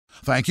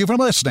Thank you for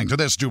listening to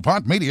this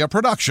DuPont Media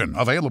production,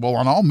 available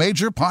on all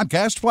major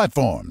podcast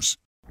platforms.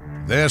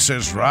 This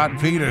is Rod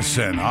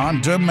Peterson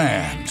on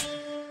demand.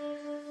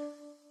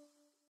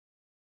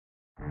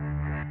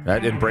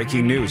 In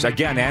breaking news,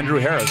 again, Andrew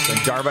Harris and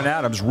Darvin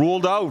Adams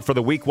ruled out for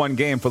the Week 1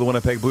 game for the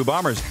Winnipeg Blue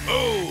Bombers.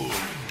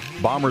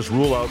 Bombers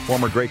rule out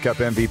former Grey Cup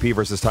MVP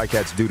versus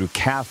Ticats due to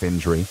calf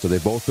injury. So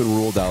they've both been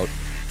ruled out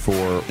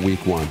for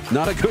Week 1.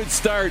 Not a good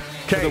start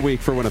to the week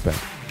for Winnipeg.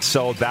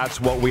 So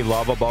that's what we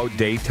love about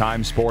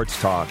daytime sports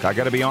talk. I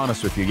got to be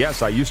honest with you.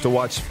 Yes, I used to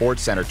watch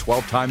SportsCenter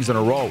 12 times in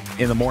a row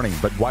in the morning,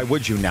 but why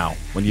would you now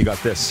when you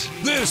got this?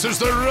 This is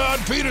the Rod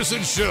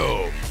Peterson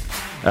Show.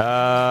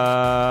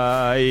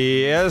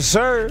 Yes,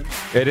 sir.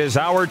 It is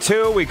hour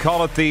 2. We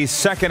call it the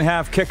second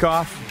half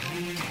kickoff.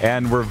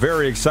 And we're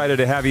very excited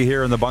to have you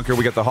here in the bunker.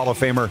 We got the Hall of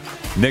Famer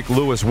Nick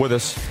Lewis with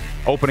us.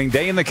 Opening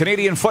day in the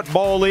Canadian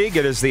Football League.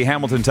 It is the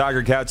Hamilton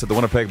Tiger Cats at the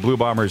Winnipeg Blue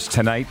Bombers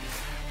tonight.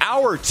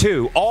 Hour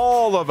 2,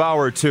 all of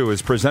Hour 2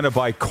 is presented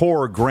by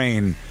Core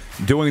Grain,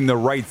 doing the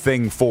right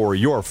thing for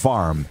your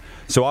farm.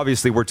 So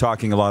obviously we're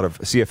talking a lot of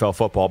CFL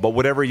football, but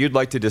whatever you'd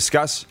like to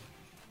discuss,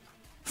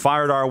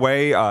 fire it our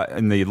way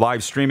in the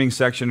live streaming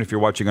section if you're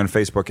watching on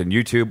Facebook and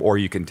YouTube, or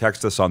you can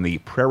text us on the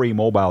Prairie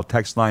Mobile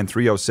text line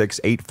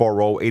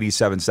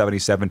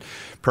 306-840-8777.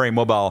 Prairie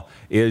Mobile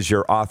is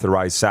your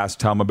authorized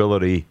SAS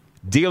Mobility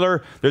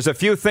dealer. There's a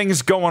few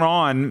things going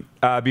on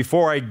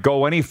before I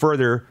go any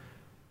further.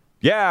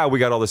 Yeah, we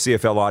got all the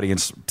CFL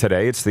audience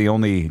today. It's the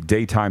only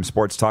daytime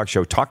sports talk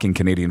show talking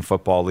Canadian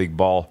Football League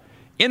ball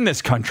in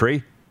this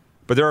country.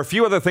 But there are a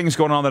few other things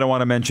going on that I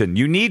want to mention.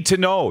 You need to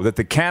know that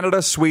the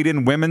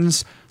Canada-Sweden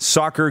women's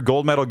soccer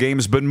gold medal game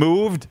has been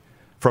moved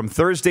from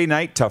Thursday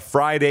night to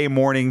Friday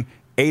morning,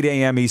 8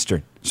 a.m.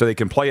 Eastern. So they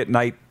can play at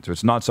night, so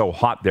it's not so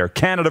hot there.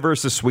 Canada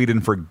versus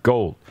Sweden for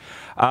gold.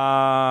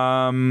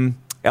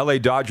 LA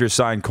Dodgers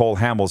signed Cole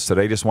Hamels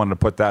today. Just wanted to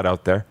put that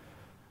out there.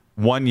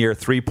 1 year,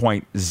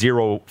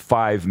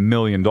 $3.05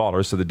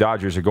 million. So the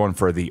Dodgers are going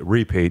for the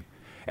repeat.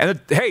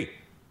 And hey,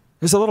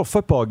 there's a little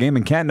football game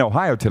in Canton,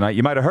 Ohio tonight.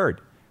 You might have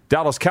heard.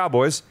 Dallas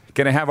Cowboys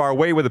going to have our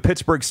way with the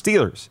Pittsburgh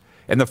Steelers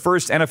in the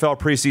first NFL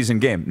preseason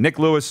game. Nick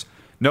Lewis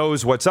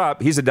knows what's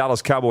up. He's a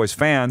Dallas Cowboys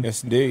fan.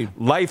 Yes, indeed.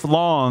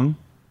 Lifelong.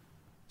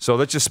 So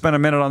let's just spend a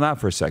minute on that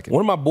for a second.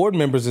 One of my board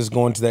members is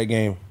going to that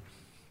game.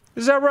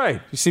 Is that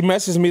right? She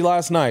messaged me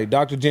last night,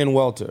 Dr. Jen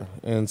Welter,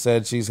 and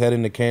said she's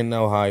heading to Canton,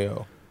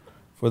 Ohio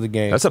for the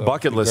game. That's a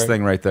bucket list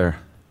thing right there.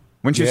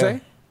 Wouldn't you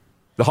say?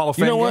 The Hall of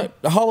Fame game? You know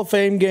what? The Hall of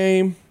Fame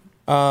game,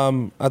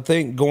 I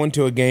think going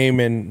to a game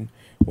and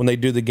when they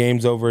do the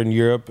games over in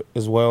Europe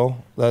as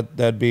well,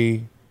 that'd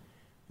be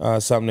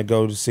something to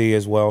go to see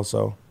as well.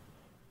 So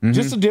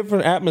just a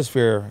different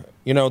atmosphere.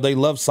 You know, they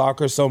love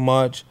soccer so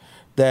much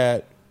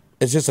that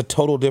it's just a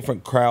total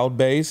different crowd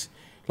base.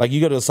 Like,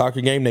 you go to a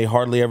soccer game, they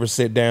hardly ever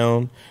sit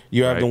down.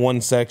 You have the one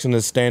section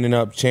that's standing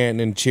up,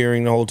 chanting and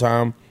cheering the whole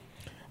time.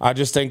 I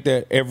just think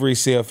that every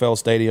CFL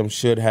stadium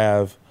should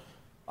have,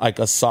 like,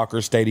 a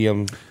soccer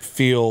stadium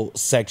feel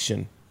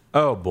section.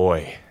 Oh,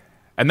 boy.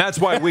 And that's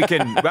why we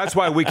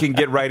can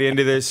get right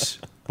into this.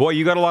 Boy,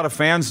 you got a lot of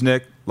fans,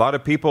 Nick. A lot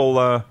of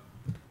people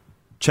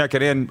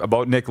checking in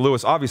about Nick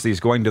Lewis. Obviously, he's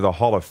going to the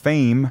Hall of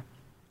Fame.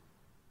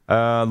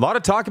 A lot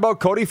of talk about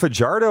Cody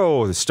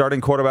Fajardo, the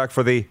starting quarterback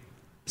for the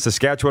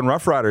Saskatchewan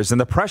Roughriders, and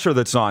the pressure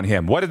that's on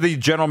him. What did the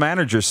general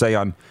manager say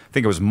on, I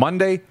think it was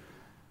Monday?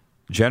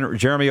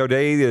 Jeremy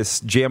O'Day, the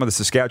GM of the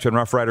Saskatchewan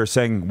Roughriders,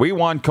 saying, we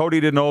want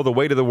Cody to know the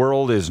weight of the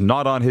world is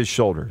not on his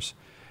shoulders.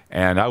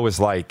 And I was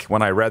like,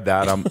 when I read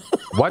that,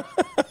 what?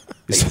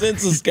 He's in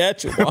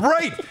Saskatchewan.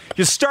 Right.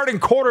 You're starting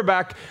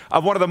quarterback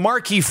of one of the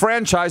marquee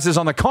franchises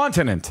on the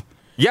continent.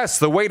 Yes,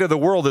 the weight of the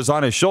world is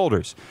on his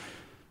shoulders.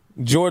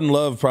 Jordan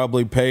Love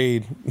probably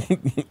paid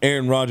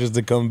Aaron Rodgers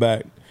to come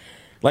back.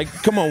 Like,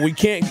 come on, we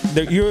can't.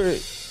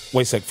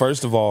 Wait a sec.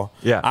 First of all,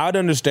 I'd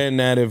understand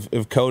that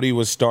if Cody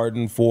was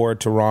starting for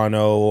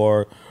Toronto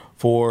or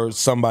for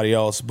somebody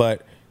else,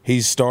 but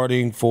he's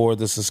starting for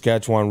the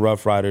Saskatchewan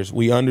Roughriders.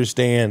 We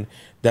understand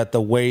that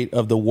the weight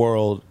of the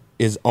world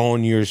is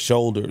on your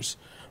shoulders,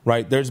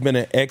 right? There's been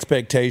an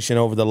expectation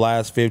over the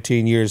last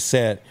 15 years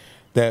set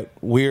that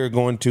we're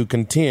going to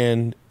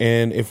contend,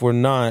 and if we're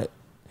not,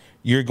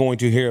 you're going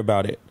to hear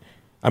about it.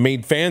 I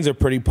mean, fans are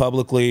pretty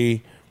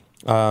publicly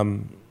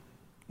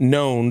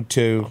known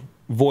to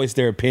voice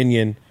their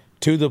opinion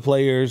to the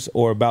players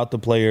or about the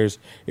players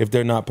if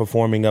they're not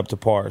performing up to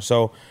par.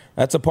 So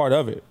that's a part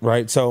of it,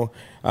 right? So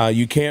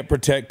you can't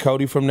protect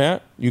Cody from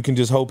that. You can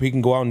just hope he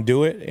can go out and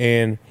do it.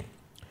 And,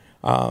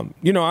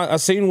 you know, I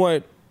seen,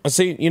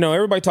 you know,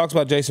 everybody talks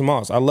about Jason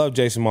Moss. I love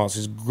Jason Moss.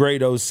 He's a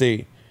great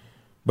OC.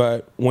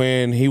 But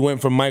when he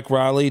went from Mike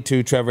Riley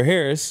to Trevor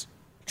Harris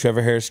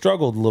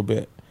struggled a little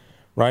bit,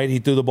 right? He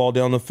threw the ball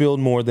down the field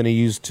more than he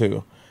used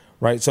to,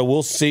 right? So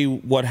we'll see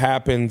what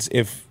happens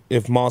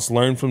if Moss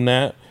learned from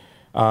that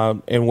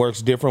and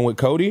works different with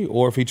Cody,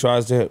 or if he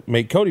tries to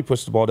make Cody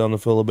push the ball down the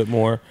field a little bit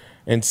more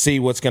and see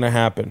what's going to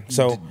happen.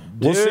 So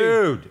we'll see.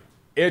 Dude,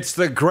 it's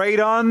the great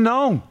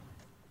unknown.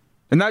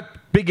 And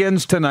that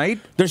begins tonight.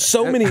 There's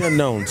so many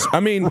unknowns. I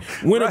mean,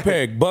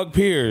 Winnipeg, Buck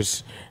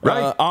Pierce,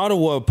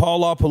 Ottawa,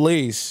 Paul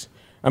Police.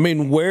 I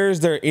mean, where is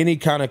there any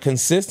kind of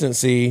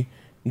consistency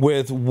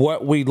with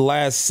what we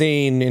last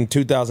seen in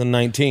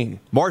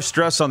 2019? More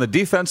stress on the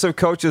defensive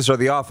coaches or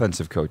the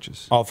offensive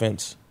coaches?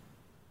 Offense.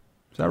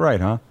 Is that right,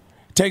 huh?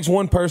 It takes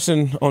one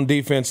person on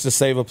defense to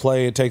save a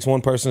play. It takes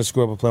one person to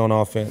screw up a play on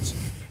offense,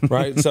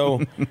 right?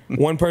 So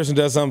one person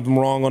does something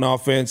wrong on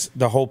offense,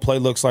 the whole play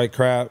looks like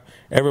crap.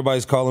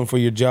 Everybody's calling for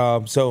your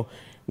job. So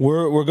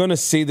we're going to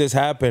see this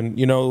happen,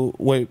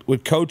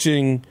 with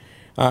coaching,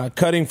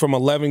 cutting from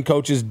 11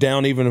 coaches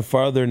down even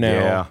further now.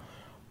 Yeah.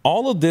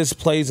 All of this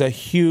plays a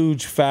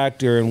huge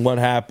factor in what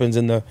happens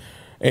in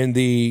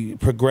the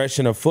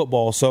progression of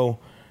football. So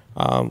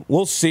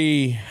we'll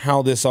see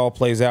how this all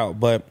plays out.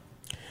 But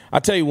I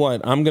tell you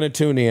what, I'm going to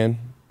tune in.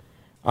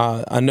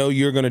 I know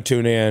you're going to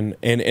tune in,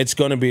 and it's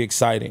going to be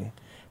exciting,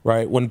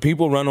 right? When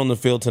people run on the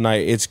field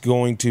tonight, it's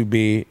going to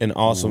be an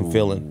awesome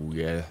feeling.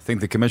 Yeah,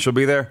 think the commissioner will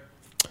be there?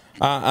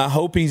 I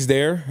hope he's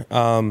there.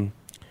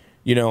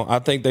 I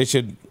think they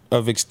should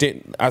have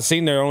extended. I've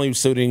seen they're only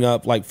suiting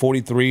up like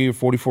 43 or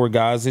 44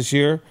 guys this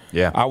year.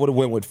 Yeah, I would have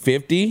went with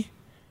 50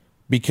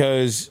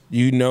 because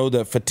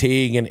that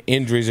fatigue and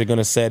injuries are going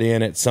to set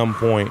in at some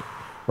point.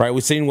 Right,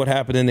 we've seen what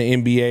happened in the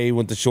NBA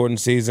with the shortened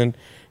season.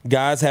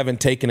 Guys haven't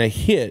taken a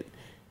hit.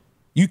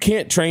 You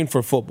can't train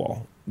for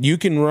football. You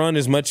can run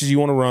as much as you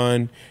want to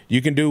run.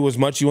 You can do as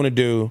much as you want to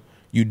do.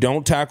 You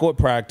don't tackle at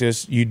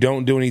practice. You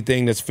don't do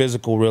anything that's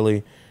physical,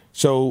 really.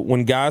 So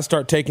when guys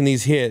start taking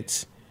these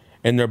hits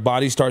and their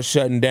body starts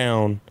shutting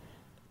down,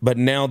 but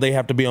now they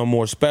have to be on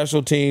more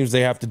special teams,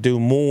 they have to do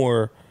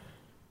more,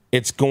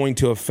 it's going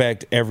to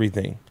affect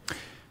everything.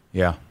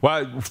 Yeah.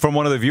 Well, from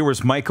one of the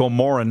viewers, Michael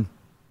Morin,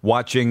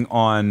 watching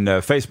on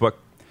Facebook,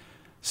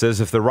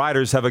 says, if the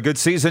Riders have a good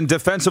season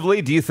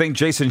defensively, do you think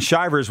Jason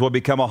Shivers will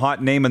become a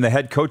hot name in the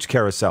head coach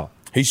carousel?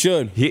 He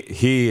should.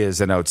 He is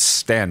an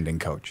outstanding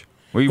coach.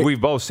 We've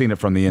both seen it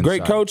from the inside.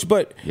 Great coach,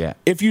 but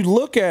if you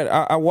look at,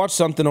 I watched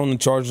something on the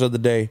Chargers the other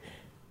day.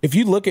 If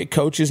you look at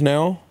coaches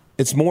now,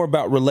 it's more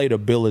about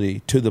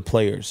relatability to the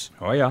players.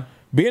 Oh, yeah.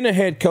 Being a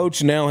head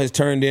coach now has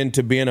turned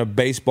into being a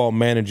baseball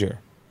manager.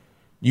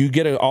 You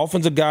get an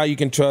offensive guy you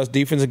can trust,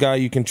 defensive guy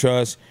you can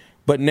trust.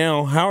 But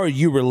now, how are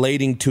you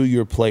relating to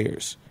your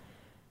players?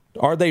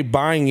 Are they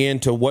buying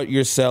into what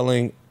you're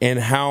selling, and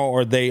how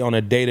are they on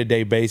a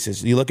day-to-day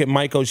basis? You look at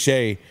Mike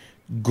O'Shea,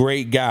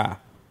 great guy,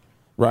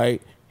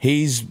 right?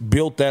 He's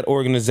built that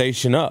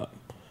organization up,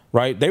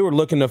 right? They were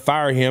looking to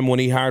fire him when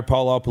he hired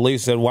Paul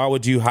Police. Said, why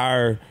would you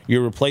hire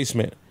your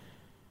replacement?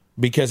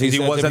 Because he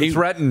wasn't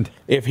threatened.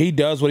 If he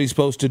does what he's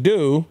supposed to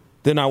do,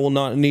 then I will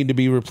not need to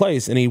be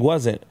replaced, and he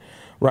wasn't,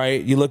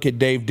 right? You look at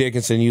Dave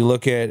Dickinson. You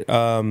look at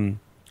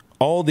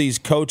all these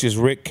coaches,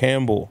 Rick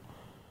Campbell,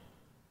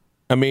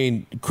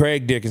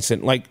 Craig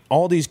Dickinson, like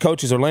all these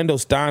coaches. Orlando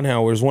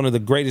Steinhauer is one of the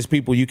greatest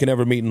people you can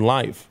ever meet in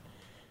life.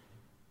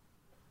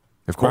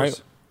 Of course.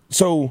 Right?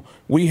 So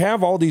we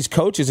have all these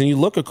coaches, and you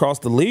look across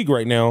the league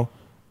right now,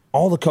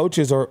 all the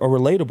coaches are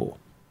relatable.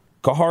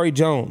 Kahari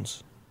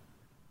Jones,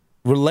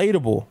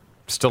 relatable.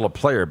 Still a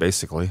player,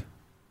 basically.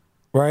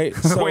 Right?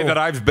 The way that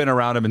I've been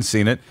around him and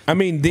seen it.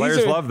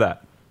 Players love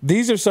that.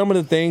 These are some of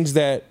the things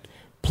that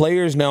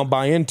players now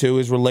buy into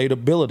is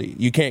relatability.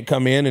 You can't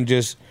come in and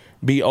just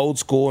be old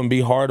school and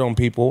be hard on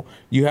people.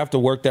 You have to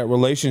work that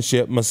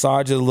relationship,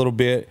 massage it a little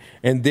bit,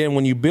 and then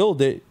when you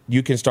build it,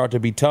 you can start to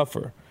be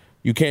tougher.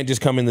 You can't just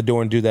come in the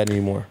door and do that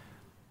anymore.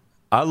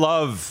 I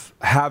love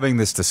having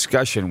this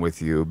discussion with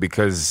you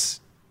because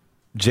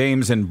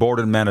James in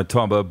Borden,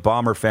 Manitoba,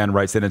 Bomber fan,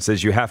 writes in and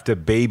says you have to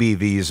baby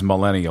these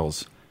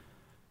millennials.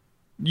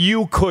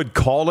 You could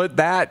call it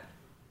that,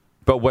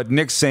 but what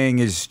Nick's saying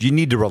is you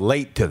need to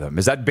relate to them.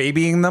 Is that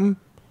babying them?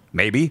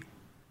 Maybe.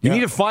 You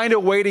need to find a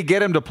way to get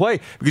them to play.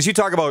 Because you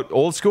talk about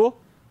old school.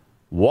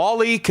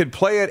 Wally could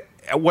play it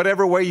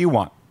whatever way you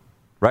want,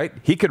 right?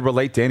 He could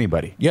relate to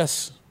anybody.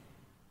 Yes.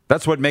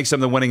 That's what makes him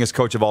the winningest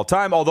coach of all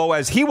time. Although,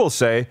 as he will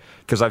say,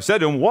 because I've said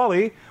to him,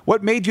 Wally,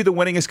 what made you the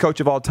winningest coach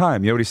of all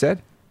time? You know what he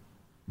said?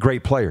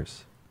 Great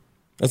players.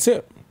 That's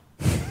it.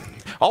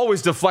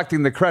 Always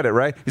deflecting the credit,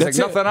 right? He's like,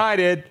 nothing I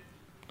did.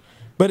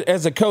 But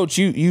as a coach,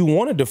 you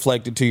want to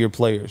deflect it to your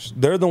players.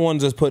 They're the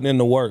ones that's putting in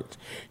the work.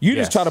 You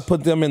just try to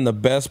put them in the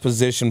best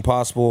position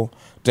possible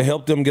to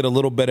help them get a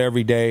little better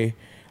every day.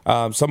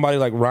 Somebody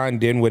like Ryan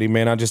Dinwiddie,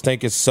 man, I just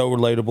think it's so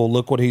relatable.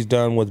 Look what he's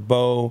done with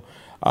Bo,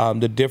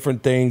 the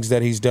different things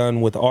that he's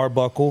done with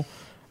Arbuckle.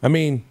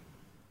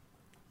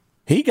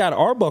 He got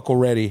Arbuckle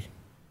ready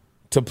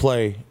to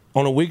play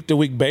on a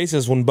week-to-week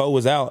basis when Bo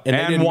was out, and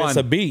they didn't miss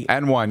a beat.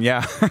 And won,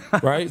 yeah.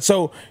 Right?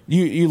 So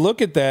you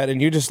look at that,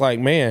 and you're just like,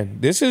 man,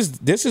 this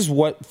is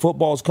what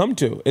football's come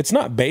to. It's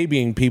not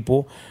babying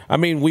people.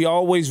 We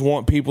always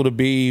want people to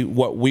be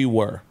what we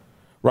were,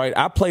 right?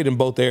 I played in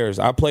both eras.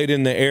 I played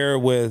in the era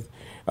with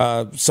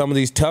some of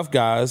these tough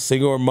guys,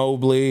 Sigour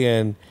Mobley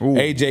and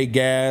A.J.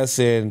 Gass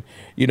and,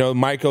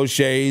 Mike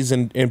O'Shea's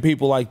and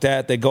people like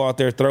that. They go out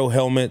there, throw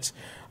helmets,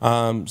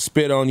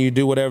 spit on you,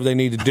 do whatever they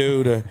need to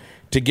do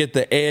to get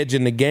the edge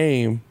in the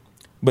game.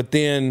 But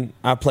then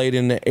I played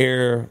in the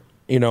air,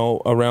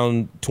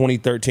 around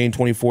 2013,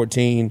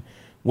 2014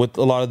 with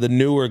a lot of the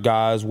newer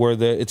guys where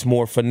it's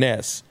more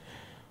finesse,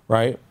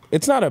 right?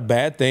 It's not a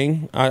bad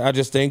thing. I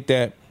just think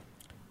that,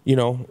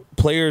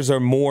 players are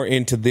more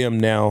into them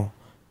now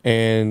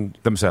and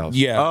themselves.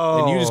 Yeah.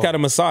 Oh. And you just got to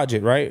massage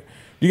it, right?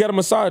 You got to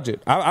massage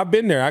it. I've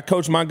been there. I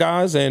coached my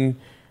guys and,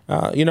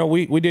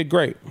 we did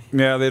great.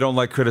 Yeah, they don't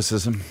like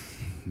criticism.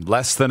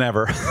 Less than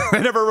ever.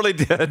 They never really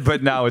did,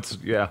 but now it's,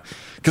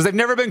 because they've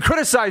never been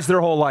criticized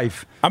their whole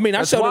life. I mean,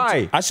 I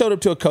showed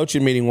up to a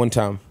coaching meeting one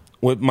time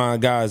with my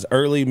guys,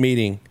 early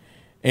meeting,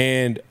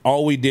 and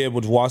all we did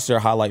was watch their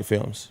highlight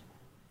films.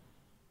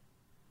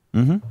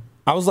 Mm-hmm.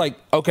 I was like,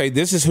 okay,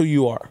 this is who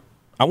you are.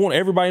 I want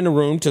everybody in the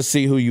room to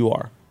see who you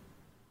are.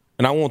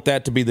 And I want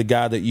that to be the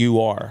guy that you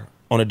are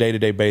on a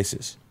day-to-day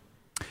basis,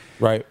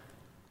 right?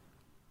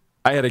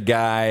 I had a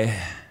guy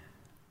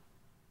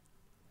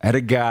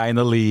in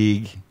the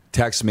league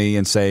text me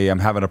and say, I'm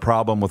having a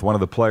problem with one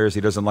of the players.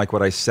 He doesn't like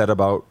what I said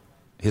about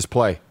his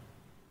play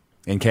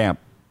in camp.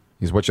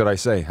 He's, what should I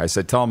say? I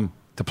said, tell him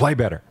to play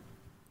better.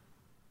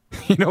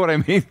 You know what I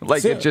mean?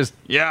 Like, it just,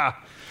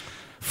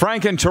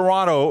 Frank in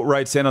Toronto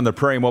writes in on the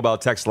Prairie Mobile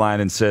text line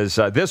and says,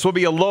 this will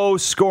be a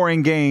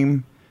low-scoring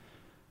game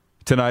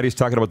tonight. He's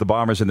talking about the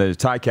Bombers and the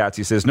Ticats.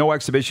 He says, no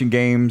exhibition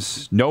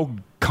games, no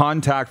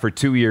contact for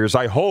 2 years.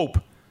 I hope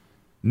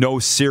no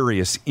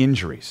serious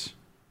injuries.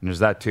 And there's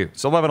that, too.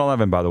 It's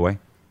 11-11, by the way.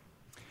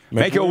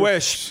 Make a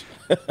wish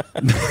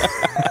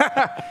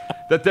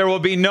that there will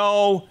be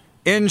no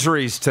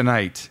injuries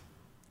tonight.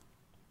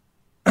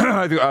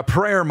 A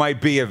prayer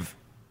might be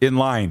in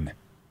line.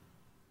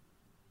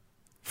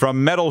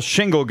 From Metal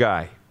Shingle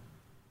Guy,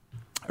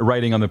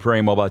 writing on the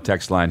Prairie Mobile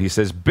text line. He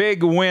says,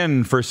 big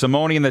win for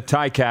Simone and the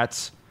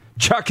Ticats.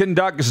 Chuck and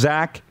Duck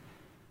Zach.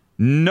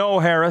 No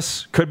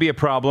Harris. Could be a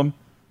problem.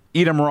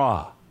 Eat 'em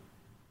raw.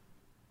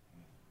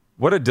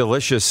 What a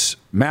delicious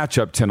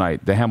matchup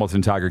tonight, the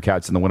Hamilton Tiger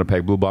Cats and the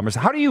Winnipeg Blue Bombers.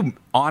 How do you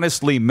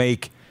honestly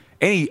make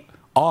any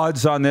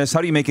odds on this? How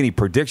do you make any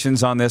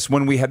predictions on this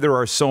when there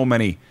are so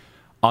many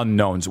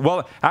unknowns?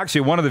 Well,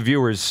 actually, one of the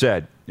viewers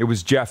said, it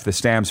was Jeff, the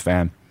Stamps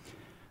fan,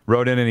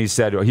 wrote in and he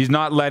said, he's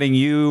not letting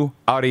you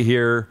out of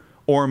here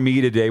or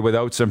me today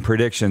without some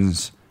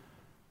predictions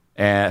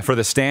for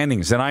the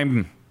standings. And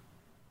I'm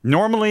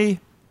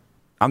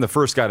the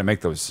first guy to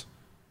make those.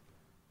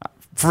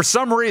 For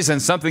some reason,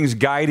 something's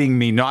guiding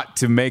me not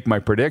to make my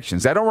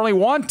predictions. I don't really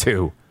want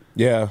to.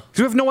 Yeah. Because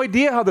we have no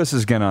idea how this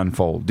is going to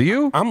unfold. Do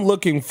you? I'm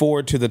looking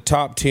forward to the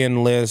top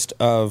 10 list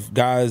of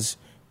guys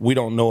we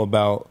don't know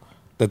about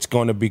that's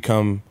going to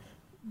become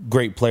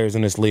great players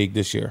in this league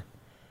this year.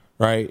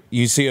 Right?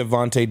 You see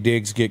Avante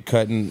Diggs get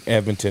cut in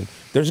Edmonton.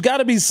 There's got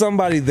to be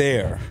somebody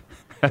there,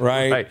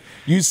 right? Right?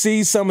 You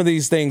see some of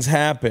these things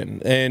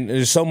happen, and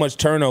there's so much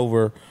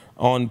turnover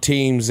on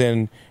teams,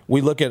 and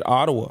we look at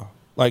Ottawa.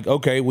 Like,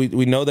 okay,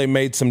 we know they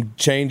made some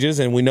changes,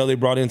 and we know they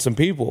brought in some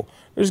people.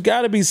 There's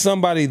got to be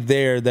somebody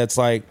there that's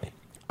like,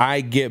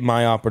 I get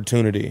my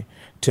opportunity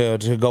to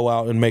go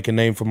out and make a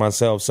name for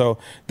myself. So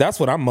that's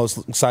what I'm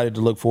most excited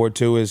to look forward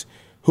to is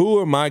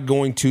who am I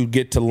going to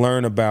get to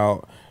learn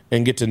about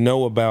and get to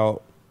know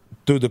about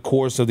through the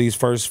course of these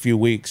first few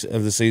weeks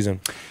of the season.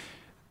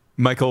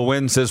 Michael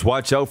Wynn says,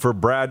 watch out for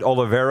Brad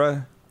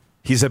Oliveira.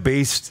 He's a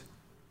beast.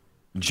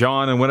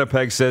 John in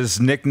Winnipeg says,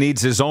 Nick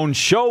needs his own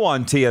show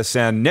on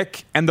TSN.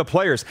 Nick and the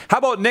players. How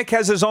about Nick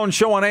has his own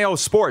show on AO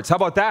Sports? How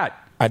about that?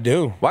 I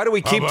do. Why do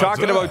we keep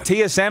talking about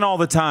TSN all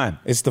the time?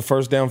 It's the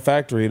First Down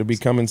Factory. It'll be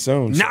coming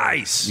soon. So.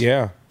 Nice.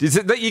 Yeah.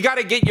 You got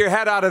to get your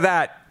head out of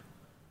that.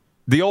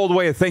 The old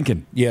way of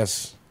thinking.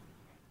 Yes.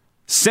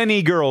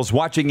 Cindy Girls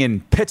watching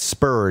in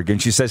Pittsburgh, and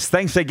she says,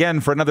 thanks again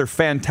for another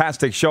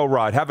fantastic show,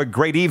 Rod. Have a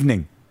great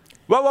evening.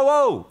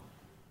 Whoa.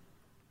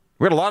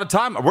 We got a lot of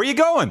time. Where are you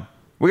going?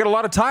 We got a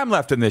lot of time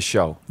left in this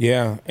show.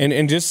 Yeah,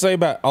 and just say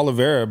about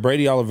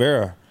Brady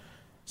Oliveira.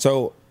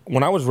 So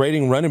when I was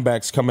rating running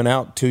backs coming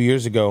out 2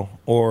 years ago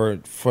or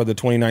for the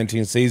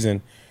 2019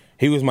 season,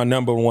 he was my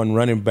number one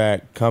running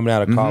back coming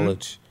out of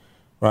college,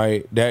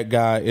 right? That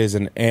guy is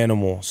an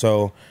animal.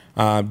 So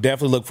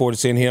definitely look forward to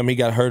seeing him. He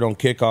got hurt on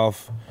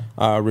kickoff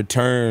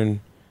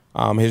return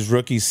his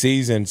rookie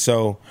season.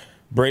 So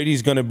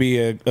Brady's going to be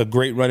a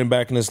great running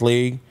back in this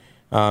league.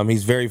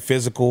 He's very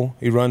physical.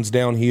 He runs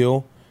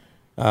downhill.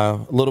 A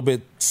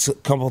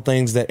couple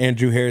things that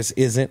Andrew Harris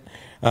isn't.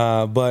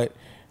 But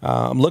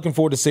I'm looking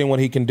forward to seeing what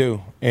he can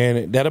do.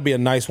 And that'll be a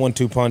nice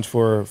 1-2 punch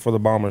for the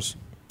Bombers.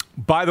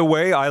 By the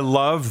way, I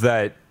love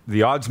that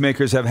the odds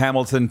makers have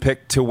Hamilton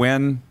picked to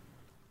win.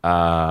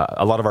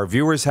 A lot of our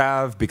viewers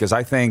have, because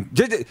I think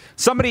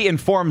somebody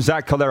informed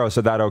Zach Calero,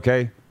 said that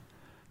okay?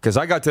 Because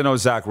I got to know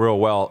Zach real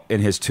well in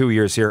his 2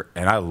 years here,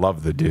 and I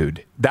love the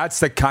dude. That's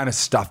the kind of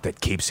stuff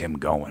that keeps him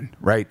going,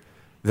 right?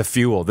 The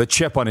fuel, the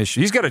chip on his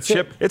shoulder. He's got a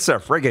chip. It's a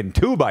friggin'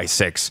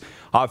 2x6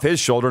 off his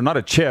shoulder, not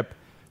a chip.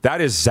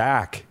 That is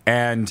Zach.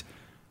 And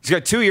he's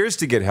got 2 years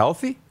to get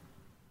healthy,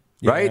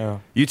 right? Yeah.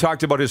 You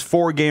talked about his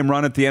 4-game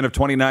run at the end of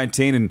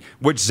 2019, and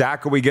which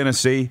Zach are we going to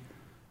see?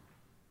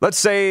 Let's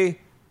say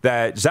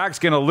that Zach's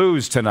going to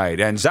lose tonight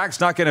and Zach's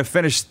not going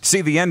to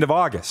see the end of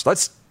August.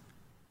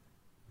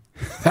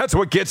 That's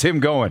what gets him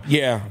going.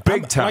 Yeah.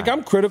 Big time.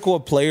 I'm critical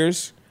of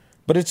players,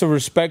 but it's a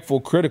respectful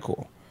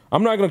critical.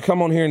 I'm not going to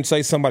come on here and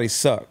say somebody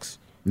sucks.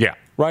 Yeah.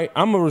 Right?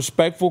 I'm a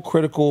respectful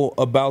critical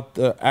about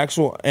the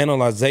actual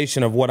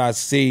analyzation of what I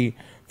see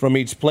from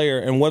each player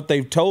and what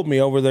they've told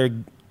me over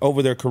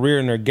their career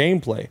and their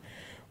gameplay.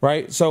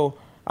 Right? So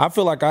I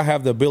feel like I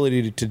have the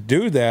ability to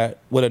do that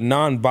with a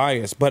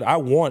non-bias, but I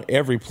want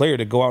every player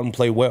to go out and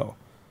play well.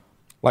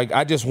 Like,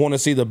 I just want to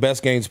see the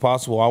best games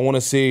possible. I want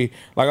to see,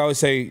 like I always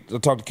say, I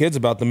talk to kids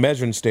about the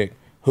measuring stick.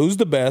 Who's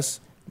the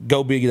best?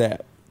 Go be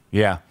that.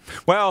 Yeah.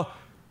 Well,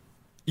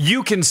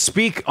 you can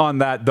speak on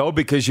that, though,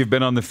 because you've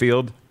been on the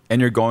field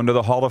and you're going to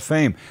the Hall of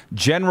Fame.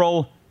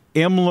 General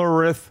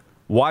Imlerith,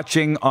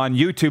 watching on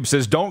YouTube,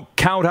 says, don't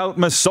count out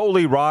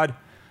Masoli, Rod.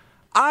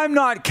 I'm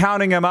not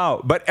counting him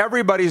out, but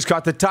everybody's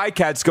got the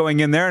Ticats going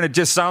in there, and it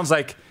just sounds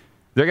like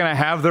they're going to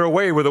have their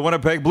way with the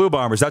Winnipeg Blue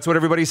Bombers. That's what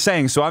everybody's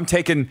saying. So I'm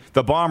taking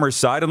the Bombers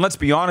side. And let's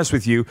be honest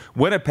with you,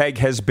 Winnipeg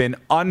has been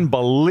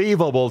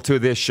unbelievable to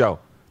this show.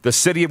 The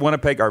city of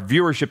Winnipeg, our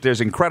viewership there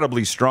is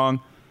incredibly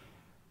strong.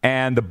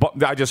 And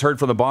I just heard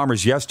from the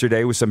Bombers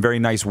yesterday with some very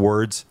nice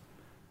words.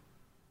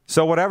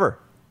 So whatever.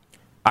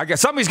 I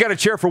guess somebody's got to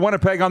cheer for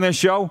Winnipeg on this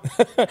show.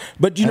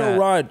 But you know,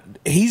 Rod,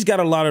 he's got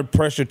a lot of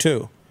pressure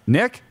too.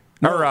 Nick?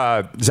 No.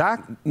 Or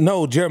Zach?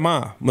 No,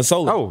 Jeremiah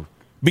Masoli. Oh,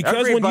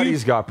 because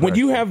when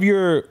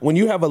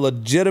you have a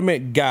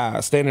legitimate guy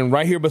standing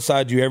right here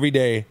beside you every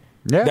day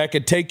that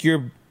could take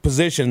your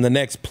position the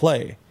next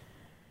play,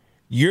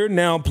 you're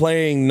now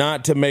playing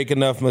not to make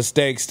enough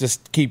mistakes to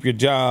keep your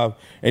job,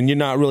 and you're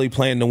not really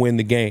playing to win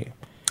the game.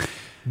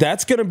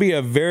 That's going to be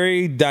a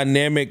very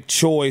dynamic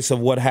choice of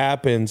what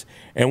happens,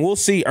 and we'll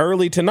see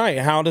early tonight.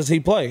 How does he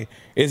play?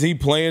 Is he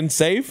playing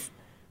safe?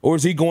 Or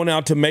is he going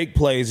out to make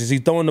plays? Is he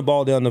throwing the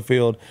ball down the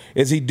field?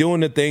 Is he doing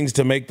the things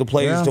to make the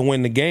plays to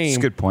win the game? That's a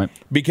good point.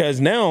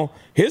 Because now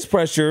his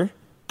pressure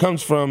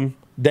comes from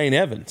Dane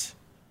Evans,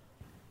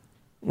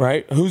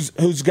 right? Who's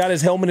got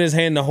his helmet in his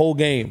hand the whole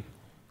game.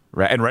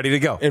 Right, and ready to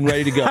go. He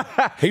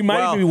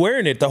might even be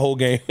wearing it the whole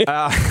game.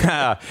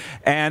 But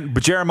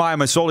Jeremiah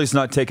Masoli's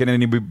not taking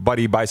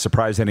anybody by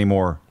surprise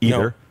anymore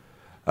either.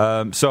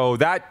 No. So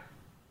that's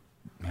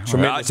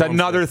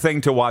another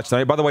thing to watch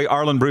tonight. By the way,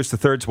 Arlen Bruce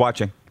III's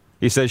watching.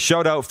 He says,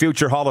 shout out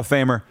future Hall of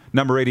Famer,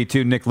 number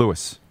 82, Nick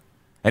Lewis.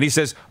 And he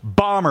says,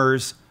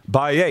 Bombers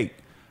by 8.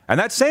 And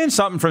that's saying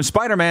something from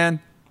Spider-Man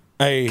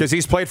because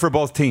he's played for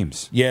both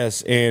teams.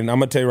 Yes, and I'm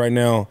going to tell you right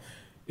now,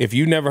 if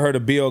you never heard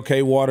of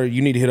BOK water,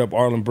 you need to hit up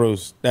Arlen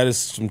Bruce. That is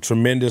some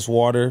tremendous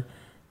water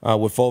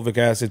with fulvic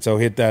acid, so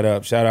hit that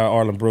up. Shout out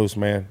Arlen Bruce,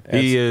 man.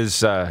 He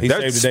saved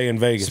the day in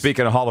Vegas.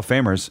 Speaking of Hall of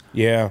Famers,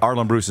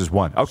 Arlen Bruce is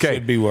one. Okay.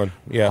 Should be one,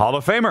 yeah. Hall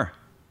of Famer.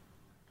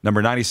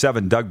 Number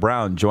 97, Doug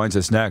Brown, joins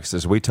us next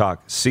as we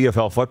talk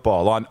CFL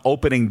football on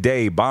opening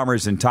day.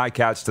 Bombers and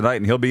Ticats tonight,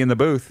 and he'll be in the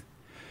booth.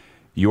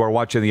 You are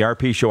watching the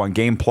RP Show on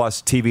Game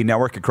Plus TV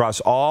network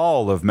across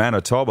all of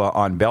Manitoba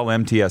on Bell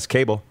MTS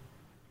Cable.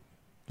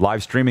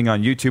 Live streaming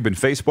on YouTube and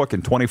Facebook,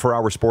 and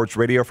 24-hour sports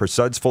radio for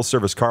Suds Full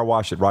Service Car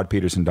Wash at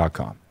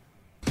rodpeterson.com.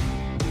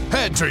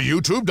 Head to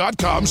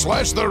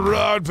youtube.com/The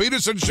Rod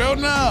Peterson Show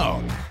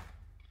now.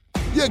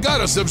 You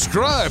gotta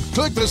subscribe.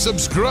 Click the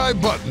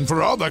subscribe button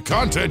for all the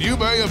content you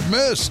may have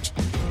missed.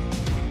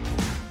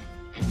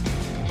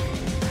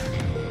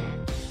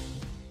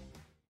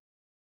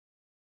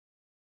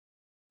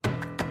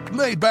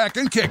 Laid back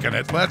and kicking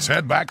it. Let's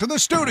head back to the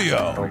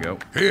studio. There we go.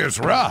 Here's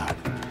Rod.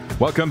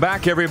 Welcome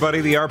back,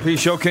 everybody. The RP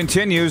Show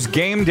continues.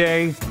 Game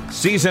day,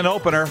 season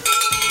opener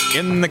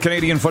in the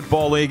Canadian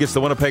Football League. It's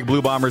the Winnipeg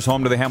Blue Bombers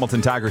home to the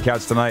Hamilton Tiger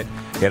Cats tonight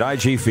at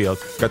IG Field.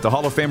 Got the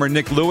Hall of Famer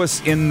Nick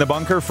Lewis in the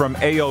bunker from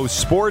AO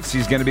Sports.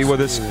 He's going to be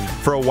with us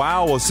for a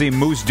while. We'll see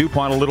Moose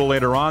Dupont a little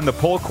later on. The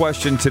poll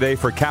question today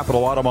for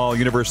Capital Auto Mall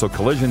Universal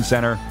Collision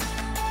Center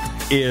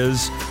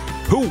is,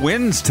 who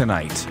wins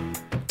tonight?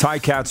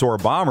 Ticats or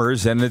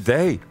Bombers? And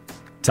hey,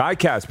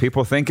 Ticats,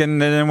 people thinking,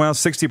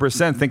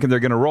 60% thinking they're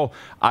going to roll.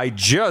 I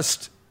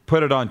just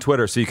put it on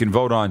Twitter, so you can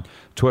vote on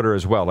Twitter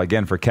as well.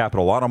 Again, for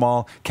Capital Auto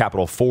Mall,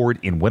 Capital Ford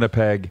in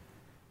Winnipeg,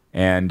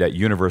 and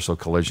Universal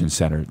Collision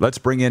Center. Let's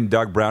bring in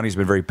Doug Brown. He's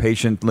been very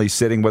patiently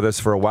sitting with us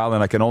for a while,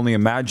 and I can only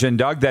imagine,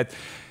 Doug, that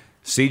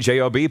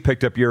CJOB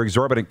picked up your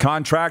exorbitant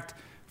contract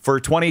for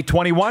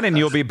 2021, and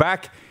you'll be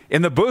back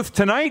in the booth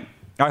tonight,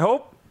 I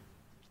hope?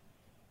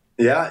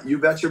 Yeah, you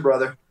betcha,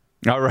 brother.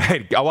 All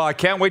right. Well, I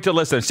can't wait to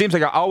listen. It seems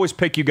like I always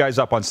pick you guys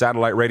up on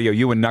satellite radio,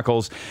 you and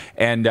Knuckles,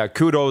 and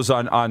kudos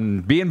on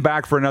being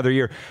back for another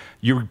year.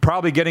 You're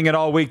probably getting it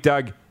all week,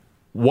 Doug.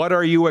 What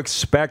are you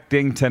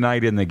expecting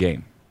tonight in the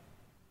game?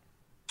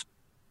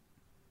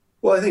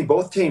 Well, I think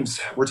both teams,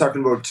 we're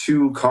talking about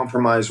two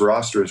compromised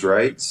rosters,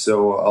 right?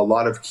 So a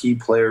lot of key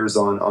players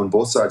on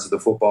both sides of the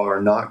football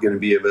are not going to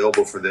be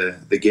available for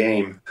the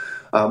game.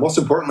 Most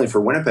importantly for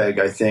Winnipeg,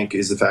 I think,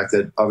 is the fact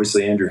that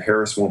obviously Andrew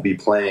Harris won't be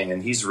playing,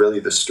 and he's really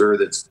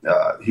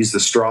he's the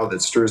straw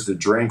that stirs the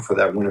drink for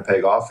that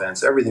Winnipeg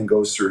offense. Everything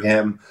goes through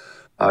him.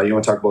 You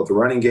want to talk about the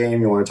running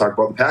game. You want to talk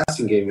about the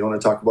passing game. You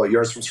want to talk about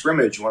yards from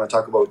scrimmage. You want to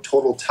talk about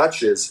total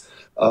touches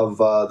of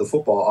the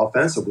football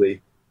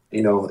offensively.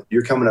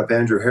 You're coming up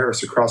Andrew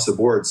Harris across the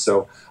board.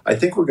 So I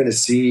think we're going to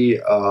see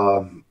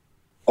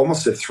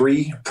almost a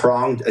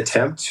 3-pronged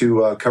attempt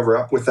to cover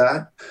up with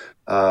that.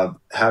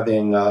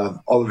 Having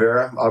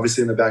Oliveira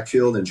obviously in the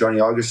backfield and Johnny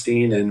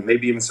Augustine and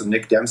maybe even some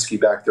Nick Dembski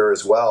back there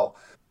as well.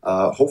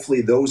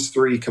 Hopefully those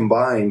 3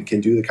 combined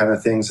can do the kind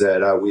of things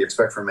that we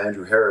expect from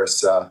Andrew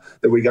Harris,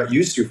 that we got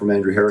used to from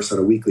Andrew Harris on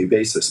a weekly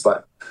basis.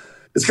 But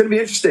it's going to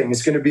be interesting.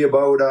 It's going to be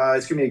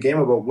a game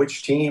about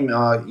which team,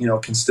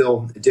 can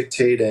still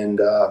dictate and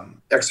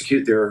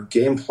execute their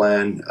game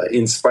plan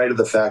in spite of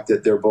the fact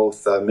that they're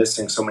both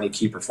missing so many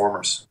key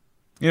performers.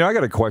 I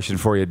got a question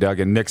for you, Doug,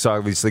 and Nick's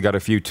obviously got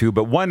a few too,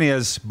 but one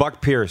is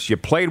Buck Pierce. You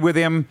played with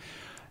him.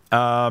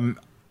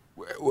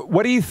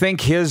 What do you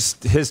think his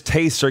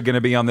tastes are going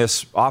to be on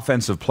this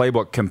offensive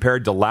playbook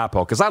compared to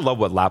Lapo? Because I love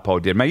what Lapo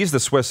did. Man, he's the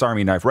Swiss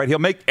Army knife, right? He'll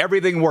make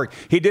everything work.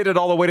 He did it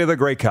all the way to the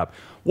Grey Cup.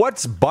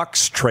 What's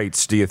Buck's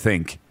traits, do you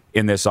think,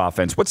 in this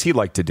offense? What's he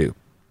like to do?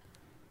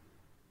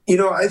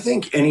 I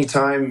think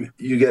anytime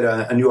you get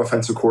a new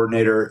offensive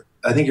coordinator,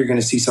 I think you're going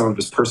to see some of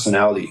his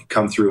personality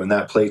come through in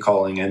that play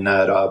calling and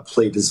that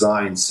play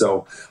design.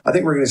 So I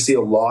think we're going to see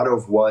a lot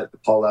of what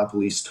Paul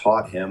LaPolice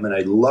taught him. And I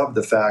love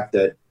the fact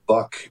that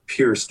Buck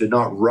Pierce did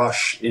not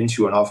rush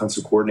into an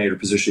offensive coordinator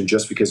position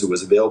just because it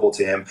was available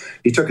to him.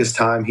 He took his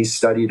time. He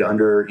studied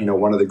under,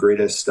 one of the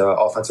greatest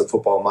offensive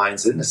football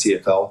minds in the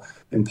CFL,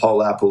 in Paul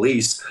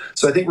LaPolice.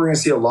 So I think we're going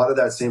to see a lot of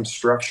that same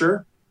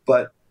structure.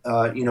 But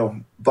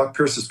Buck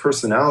Pierce's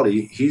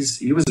personality, he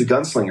was a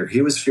gunslinger.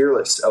 He was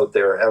fearless out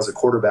there as a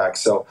quarterback.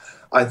 So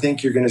I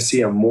think you're going to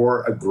see a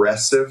more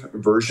aggressive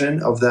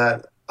version of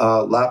that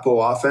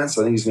Lapo offense.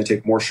 I think he's going to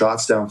take more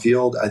shots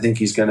downfield. I think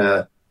he's going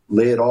to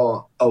lay it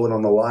all out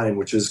on the line,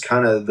 which is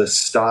kind of the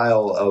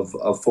style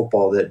of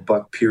football that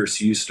Buck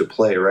Pierce used to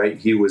play, right?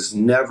 He would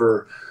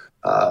never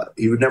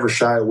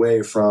shy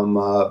away from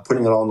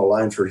putting it all on the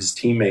line for his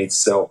teammates.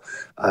 So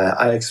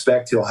I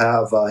expect he'll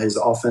have his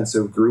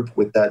offensive group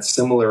with that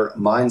similar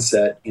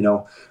mindset,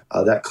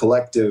 that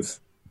collective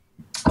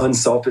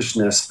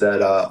unselfishness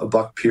that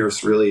Buck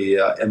Pierce really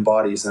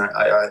embodies. And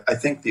I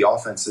think the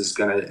offense is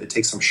going to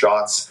take some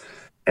shots.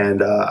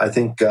 And I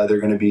think they're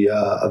going to be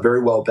a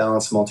very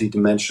well-balanced,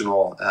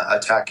 multi-dimensional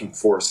attacking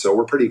force. So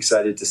we're pretty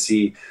excited to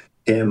see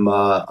him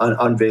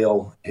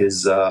unveil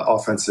his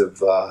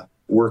offensive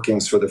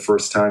workings for the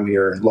first time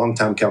here. Long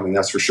time coming,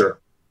 that's for sure.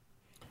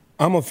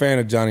 I'm a fan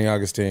of Johnny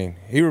Augustine.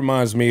 He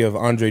reminds me of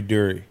Andre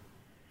Dury.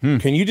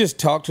 Can you just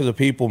talk to the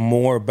people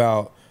more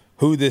about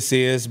who this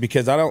is?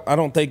 Because I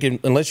don't think,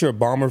 unless you're a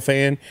Bomber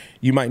fan,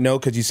 you might know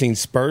because you've seen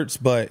spurts,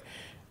 but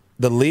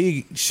the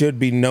league should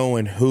be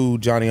knowing who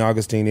Johnny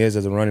Augustine is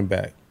as a running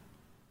back.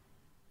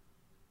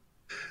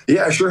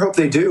 Yeah, I sure hope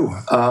they do.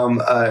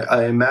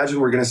 I imagine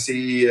we're going to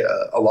see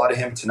a lot of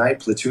him tonight,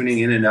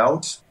 platooning in and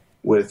out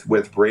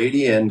with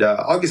Brady and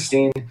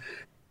Augustine.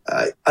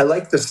 I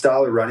like the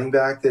style of running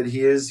back that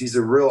he is. He's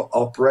a real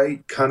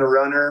upright kind of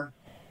runner.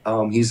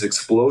 He's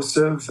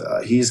explosive.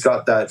 He's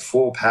got that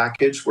full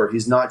package where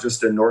he's not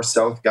just a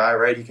north-south guy,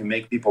 right? He can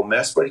make people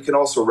miss, but he can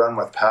also run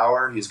with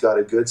power. He's got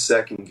a good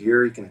second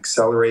gear. He can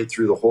accelerate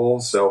through the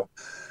hole. So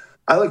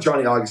I like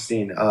Johnny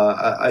Augustine.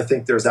 I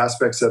think there's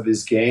aspects of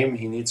his game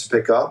he needs to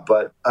pick up,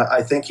 but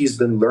I think he's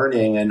been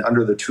learning and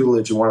under the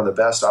tutelage of one of the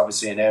best,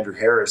 obviously, in Andrew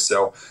Harris.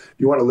 So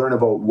you want to learn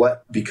about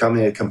what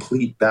becoming a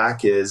complete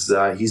back is.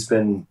 He's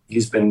been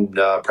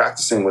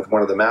practicing with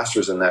one of the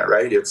masters in that,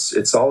 right?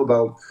 It's all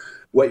about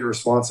what your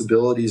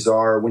responsibilities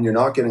are when you're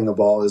not getting the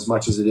ball as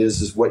much as it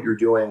is what you're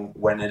doing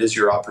when it is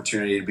your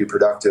opportunity to be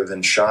productive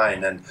and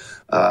shine. And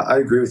I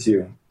agree with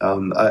you.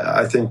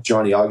 I think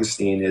Johnny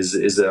Augustine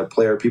is a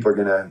player people are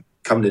going to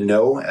come to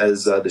know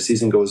as the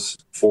season goes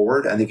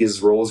forward. I think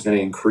his role is going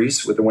to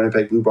increase with the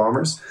Winnipeg Blue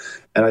Bombers.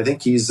 And I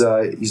think he's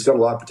got a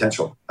lot of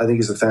potential. I think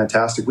he's a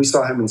fantastic. We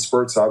saw him in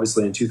spurts,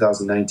 obviously, in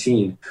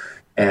 2019.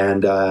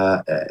 And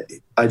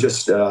I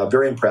just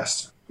very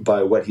impressed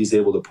by what he's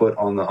able to put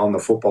on the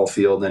football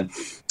field. And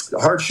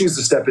hard shoes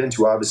to step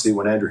into, obviously,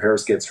 when Andrew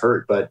Harris gets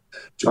hurt. But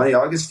Johnny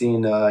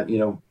Augustine,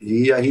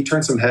 he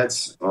turned some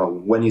heads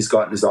when he's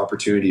gotten his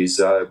opportunities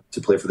to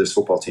play for this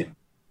football team.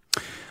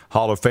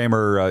 Hall of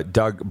Famer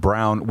Doug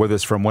Brown with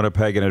us from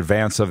Winnipeg in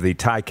advance of the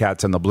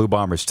Ticats and the Blue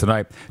Bombers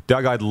tonight.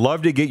 Doug, I'd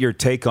love to get your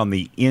take on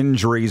the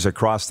injuries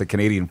across the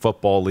Canadian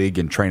Football League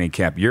and training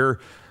camp. Your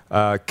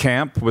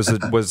camp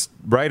was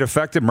right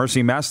affected.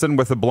 Mercy Maston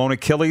with a blown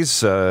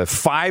Achilles.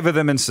 5 of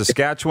them in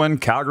Saskatchewan.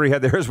 Calgary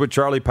had theirs with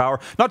Charlie Power.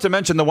 Not to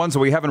mention the ones that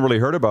we haven't really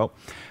heard about.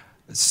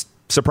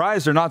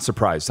 Surprised or not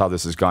surprised how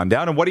this has gone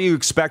down? And what do you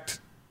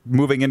expect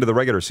moving into the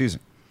regular season?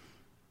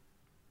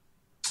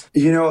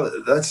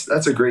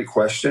 That's a great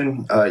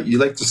question. You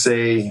like to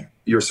say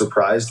you're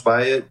surprised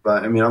by it,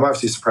 but I'm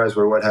obviously surprised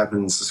by what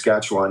happened in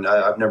Saskatchewan.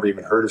 I've never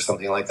even heard of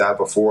something like that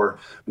before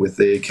with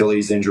the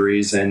Achilles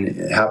injuries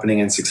and happening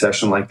in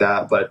succession like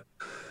that. But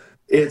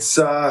it's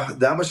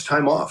that much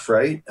time off,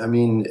 right? And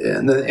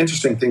the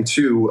interesting thing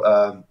too,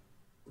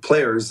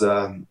 players,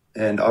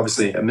 and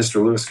obviously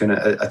Mr. Lewis can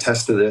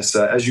attest to this,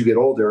 as you get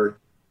older,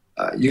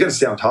 you got to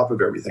stay on top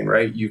of everything,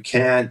 right? You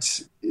can't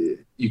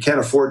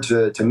afford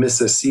to miss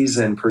a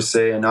season per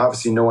se. And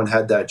obviously no one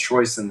had that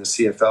choice in the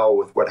CFL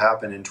with what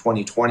happened in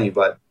 2020.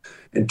 But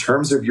in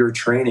terms of your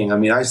training, I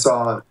mean, I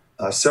saw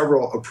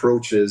several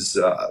approaches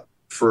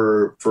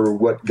for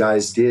what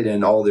guys did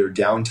in all their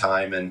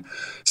downtime. And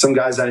some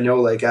guys I know,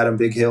 like Adam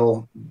Big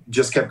Hill,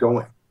 just kept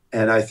going.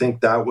 And I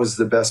think that was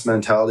the best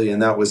mentality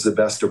and that was the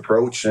best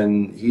approach.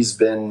 And he's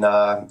been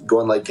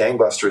going like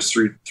gangbusters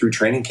through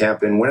training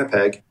camp in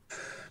Winnipeg.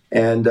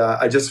 And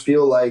I just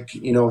feel like,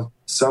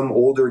 some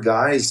older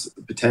guys,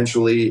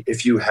 potentially,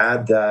 if you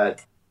had that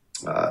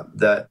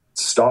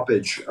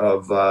stoppage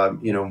of,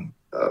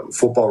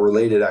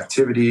 football-related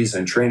activities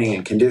and training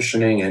and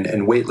conditioning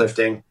and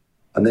weightlifting,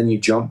 and then you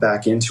jump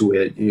back into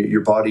it,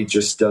 your body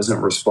just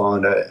doesn't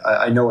respond.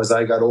 I know as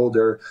I got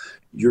older,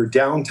 your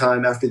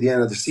downtime after the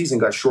end of the season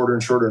got shorter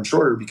and shorter and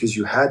shorter because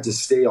you had to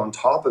stay on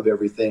top of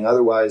everything.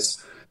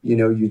 Otherwise,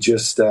 you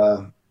just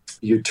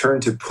you turn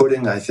to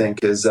pudding, I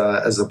think, as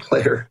a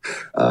player.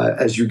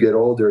 As you get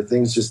older,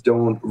 things just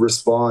don't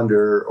respond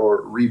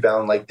or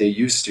rebound like they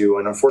used to.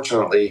 And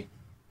unfortunately,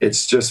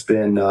 it's just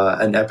been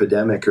an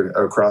epidemic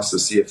across the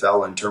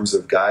CFL in terms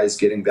of guys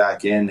getting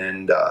back in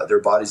and their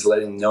bodies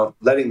letting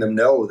them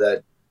know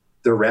that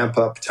their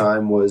ramp-up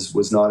time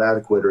was not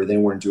adequate or they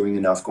weren't doing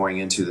enough going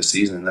into the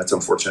season. That's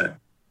unfortunate.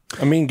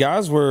 I mean,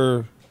 guys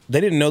they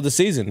didn't know the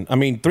season. I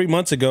mean, 3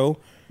 months ago,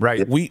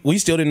 right? We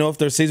still didn't know if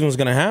their season was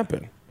going to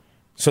happen.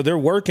 So they're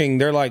working.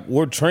 They're like,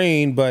 we're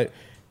trained, but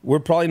we're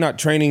probably not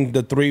training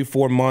the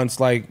 3-4 months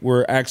like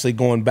we're actually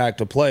going back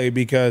to play,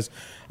 because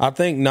I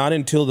think not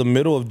until the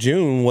middle of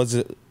June was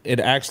it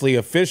actually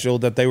official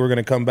that they were going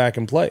to come back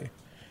and play.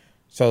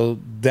 So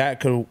that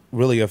could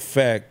really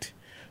affect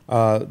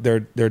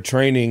their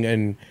training.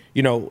 And,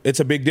 it's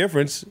a big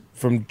difference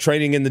from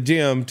training in the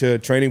gym to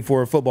training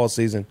for a football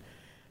season,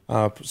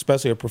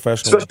 especially a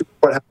professional. Especially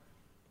what happened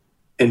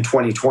in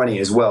 2020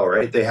 as well,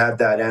 right? They had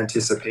that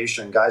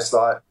anticipation. Guys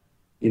thought,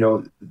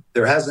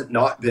 there hasn't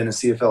not been a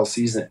CFL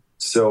season.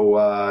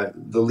 So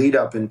the lead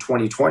up in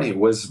 2020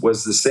 was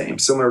the same,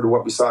 similar to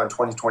what we saw in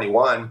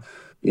 2021.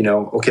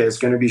 Okay, it's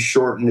going to be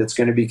shortened. It's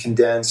going to be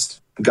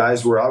condensed.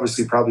 Guys were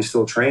obviously probably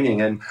still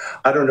training. And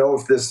I don't know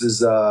if this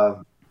is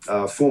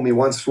fool me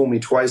once, fool me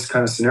twice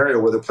kind of scenario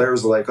where the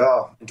players are like,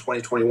 in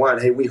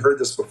 2021, hey, we heard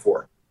this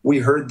before. We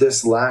heard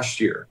this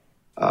last year.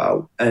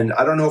 And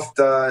I don't know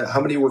if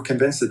how many were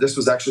convinced that this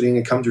was actually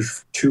going to come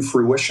to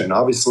fruition.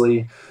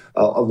 Obviously,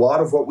 a lot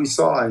of what we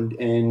saw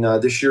in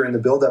this year in the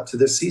build-up to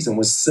this season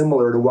was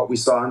similar to what we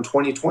saw in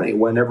 2020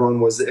 when everyone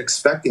was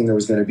expecting there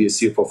was going to be a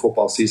CFL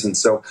football season.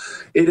 So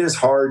it is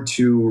hard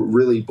to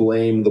really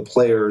blame the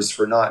players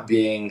for not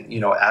being,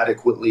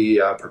 adequately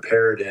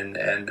prepared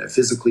and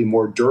physically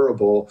more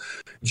durable,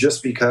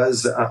 just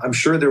because I'm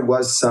sure there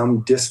was some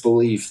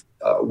disbelief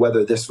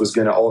whether this was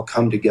going to all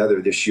come together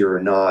this year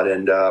or not.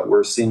 And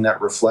we're seeing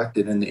that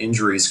reflected in the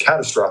injuries,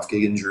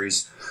 catastrophic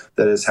injuries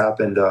that has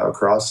happened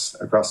across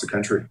the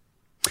country.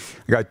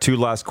 I got two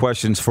last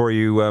questions for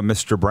you,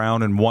 Mr.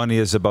 Brown, and one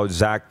is about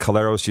Zach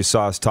Collaros. You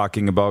saw us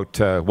talking about,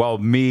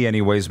 me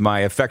anyways, my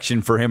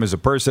affection for him as a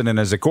person and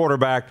as a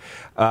quarterback.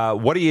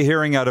 What are you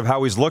hearing out of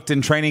how he's looked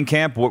in training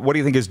camp? What do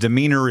you think his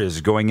demeanor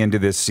is going into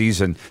this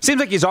season? Seems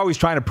like he's always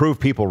trying to prove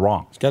people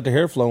wrong. He's got the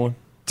hair flowing.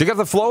 To get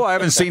the flow? I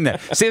haven't seen that.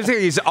 Seems like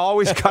he's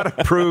always got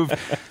to prove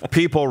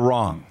people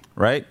wrong,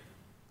 right?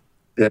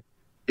 Yeah.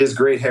 His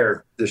great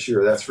hair this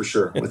year, that's for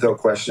sure, without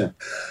question.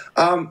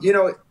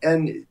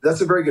 And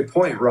that's a very good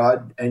point,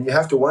 Rod. And you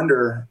have to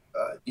wonder,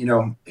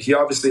 he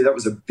obviously, that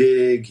was a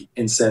big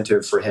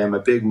incentive for him, a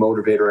big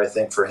motivator, I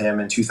think, for him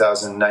in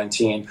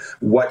 2019,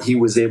 what he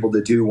was able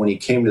to do when he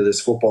came to this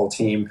football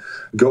team,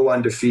 go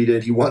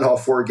undefeated. He won all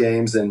 4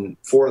 games, and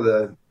 4 of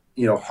the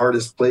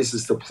hardest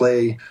places to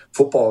play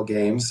football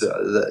games.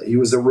 He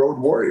was a road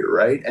warrior,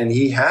 right? And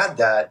he had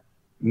that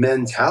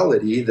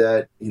mentality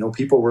that,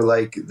 people were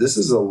like, this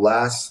is a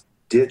last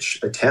ditch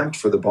attempt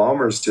for the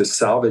Bombers to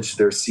salvage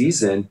their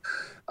season.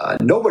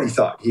 Nobody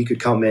thought he could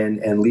come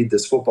in and lead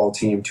this football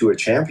team to a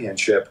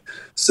championship.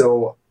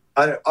 So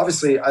I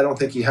don't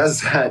think he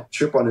has that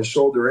chip on his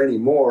shoulder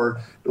anymore.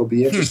 It'll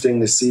be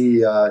interesting to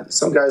see.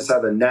 Some guys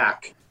have a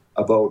knack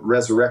about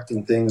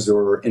resurrecting things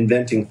or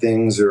inventing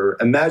things or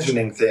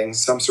imagining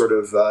things, some sort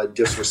of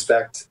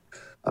disrespect.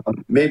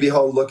 Maybe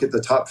he'll look at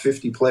the top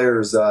 50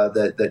 players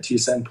that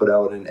TSN put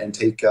out and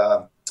take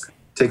a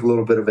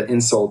little bit of an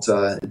insult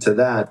to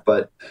that.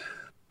 But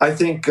I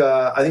think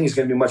he's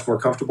going to be much more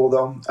comfortable,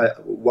 though.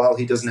 While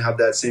he doesn't have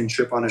that same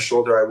chip on his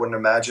shoulder, I wouldn't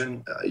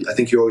imagine. I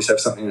think you always have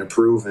something to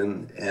prove.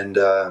 And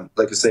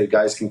like I say,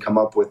 guys can come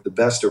up with the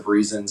best of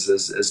reasons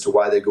as to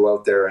why they go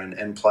out there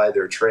and ply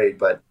their trade.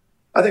 But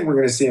I think we're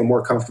going to see a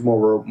more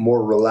comfortable,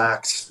 more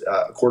relaxed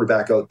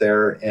quarterback out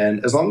there.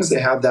 And as long as they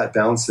have that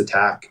balanced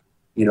attack,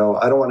 I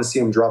don't want to see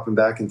him dropping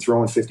back and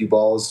throwing 50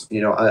 balls.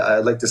 I'd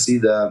like to see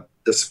the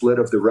split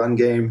of the run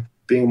game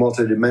being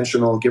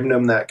multidimensional, giving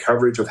him that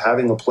coverage of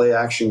having a play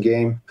action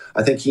game.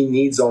 I think he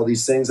needs all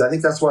these things. I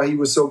think that's why he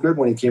was so good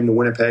when he came to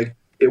Winnipeg.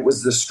 it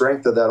was the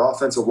strength of that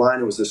offensive line.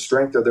 It was the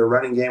strength of their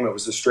running game. It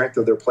was the strength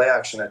of their play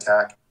action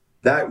attack.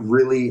 That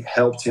really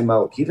helped him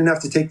out. He didn't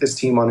have to take this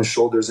team on his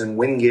shoulders and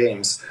win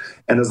games.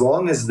 And as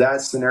long as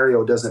that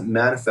scenario doesn't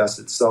manifest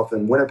itself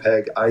in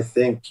Winnipeg, I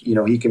think,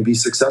 he can be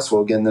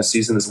successful again this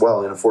season as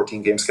well in a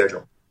 14-game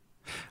schedule.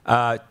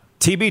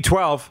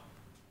 TB12,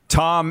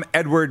 Tom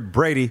Edward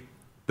Brady,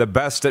 the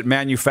best at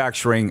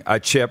manufacturing a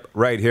chip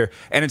right here.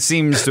 And it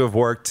seems to have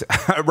worked.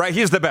 Right?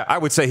 He's the best. I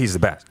would say he's the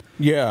best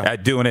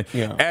at doing it.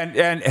 Yeah.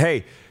 And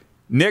hey,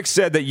 Nick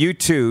said that you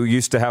two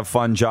used to have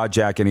fun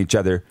jaw-jacking each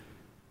other.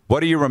 What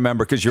do you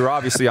remember? Because you're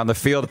obviously on the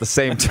field at the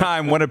same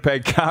time,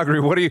 Winnipeg,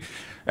 Calgary.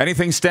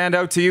 Anything stand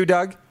out to you,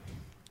 Doug?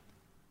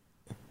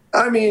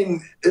 I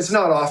mean, it's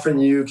not often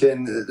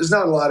there's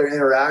not a lot of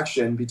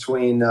interaction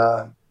between,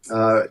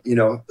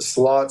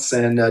 slots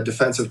and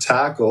defensive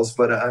tackles,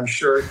 but I'm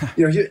sure,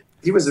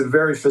 he was a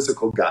very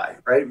physical guy,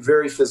 right?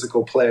 Very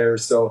physical player.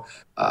 So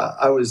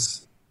I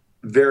was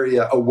very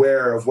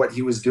aware of what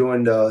he was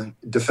doing to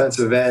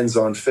defensive ends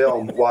on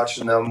film,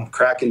 watching them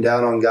cracking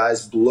down on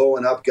guys,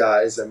 blowing up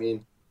guys. I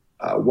mean,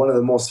 one of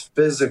the most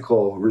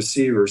physical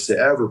receivers to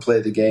ever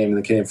play the game in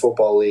the Canadian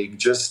Football League.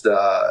 Just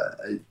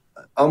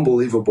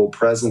unbelievable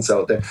presence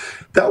out there.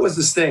 That was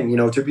this thing,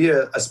 to be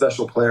a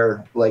special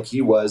player like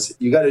he was,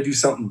 you got to do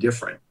something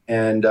different.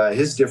 And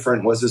his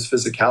different was his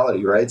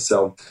physicality, right?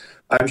 So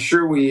I'm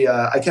sure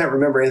I can't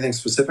remember anything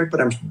specific, but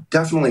I'm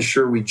definitely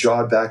sure we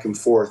jawed back and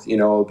forth,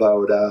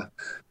 about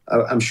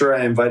I'm sure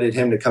I invited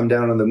him to come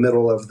down in the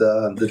middle of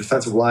the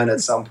defensive line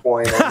at some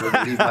point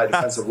and leave my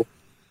defensive line.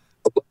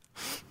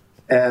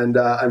 And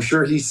I'm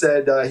sure he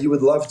said he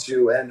would love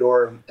to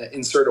or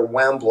insert a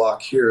wham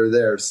block here or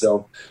there.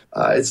 So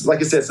it's like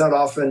I said, it's not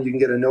often you can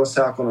get a nose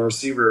tackle and a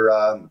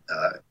receiver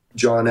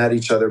jawing at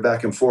each other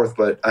back and forth.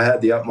 But I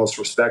had the utmost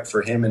respect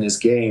for him and his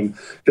game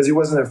because he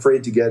wasn't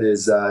afraid to get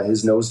his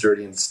nose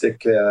dirty and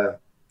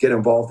get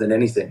involved in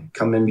anything,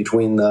 come in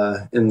between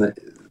the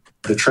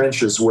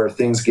trenches where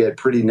things get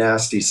pretty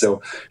nasty.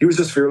 So he was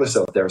just fearless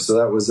out there. So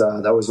that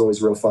was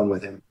always real fun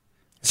with him.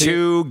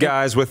 Two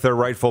guys with their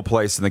rightful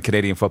place in the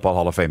Canadian Football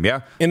Hall of Fame,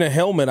 yeah? In a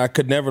helmet, I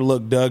could never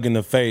look Doug in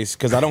the face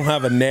because I don't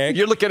have a neck.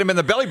 You look at him in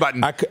the belly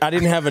button. I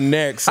didn't have a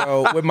neck,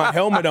 so with my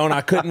helmet on,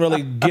 I couldn't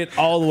really get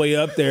all the way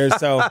up there.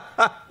 So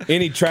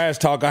any trash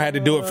talk, I had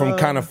to do it from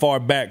kind of far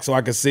back so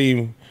I could see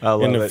him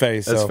in the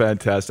face. That's so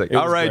fantastic.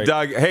 All right, great.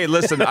 Doug. Hey,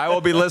 listen, I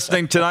will be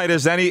listening tonight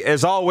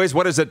as always.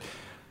 What is it?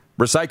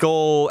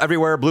 Recycle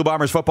Everywhere, Blue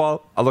Bombers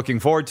football. I'm looking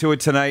forward to it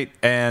tonight,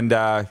 and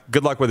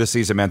good luck with this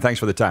season, man.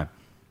 Thanks for the time.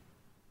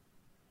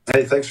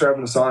 Hey, thanks for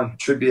having us on.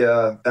 Should be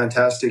a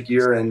fantastic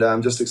year, and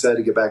I'm just excited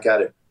to get back at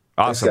it.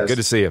 Awesome. Thanks, good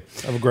to see you.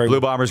 Have a great Blue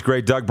Bombers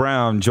great Doug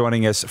Brown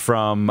joining us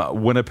from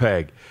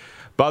Winnipeg.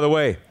 By the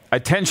way,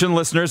 attention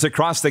listeners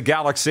across the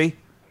galaxy,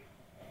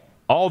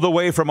 all the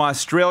way from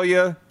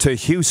Australia to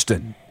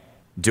Houston.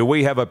 Do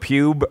we have a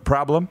pube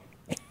problem?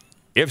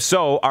 If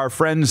so, our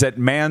friends at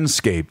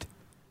Manscaped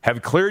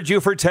have cleared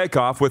you for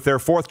takeoff with their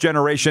 4th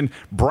generation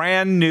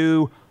brand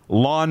new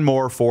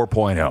Lawnmower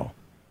 4.0.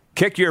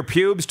 Kick your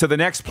pubes to the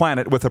next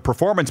planet with a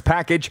Performance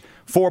Package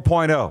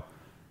 4.0.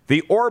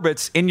 The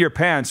orbits in your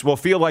pants will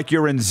feel like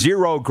you're in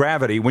zero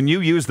gravity when you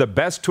use the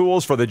best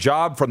tools for the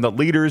job from the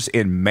leaders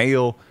in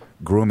male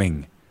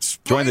grooming.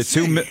 Join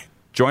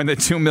the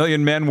 2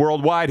 million men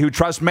worldwide who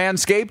trust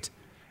Manscaped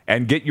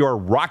and get your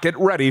rocket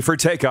ready for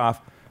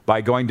takeoff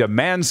by going to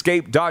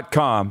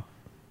manscaped.com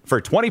for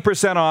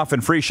 20% off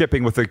and free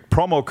shipping with the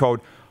promo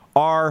code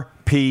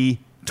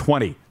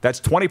RP20.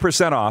 That's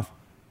 20% off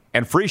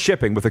and free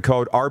shipping with the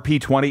code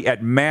RP20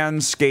 at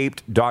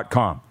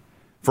manscaped.com.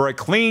 For a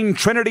clean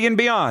Trinity and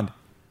beyond,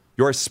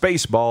 your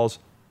space balls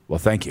will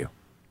thank you.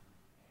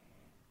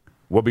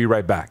 We'll be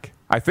right back.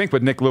 I think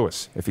with Nick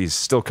Lewis, if he's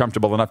still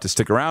comfortable enough to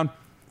stick around.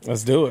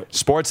 Let's do it.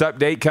 Sports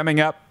update coming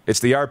up.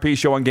 It's the RP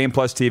Show on Game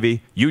Plus TV,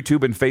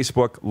 YouTube and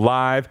Facebook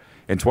live,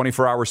 and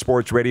 24-hour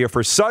sports radio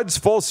for Suds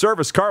Full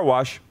Service Car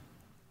Wash.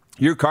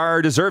 Your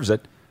car deserves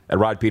it at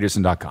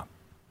rodpeterson.com.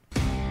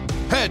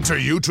 Head to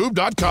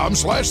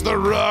youtube.com/The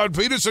Rod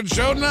Peterson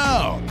Show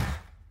now.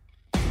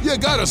 You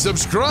gotta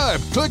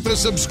subscribe. Click the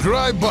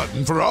subscribe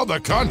button for all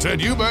the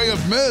content you may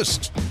have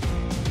missed.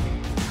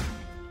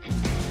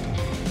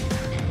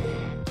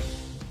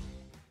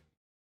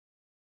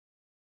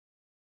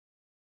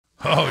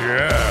 Oh,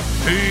 yeah,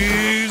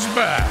 he's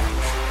back.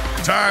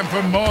 Time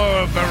for more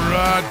of The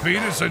Rod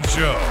Peterson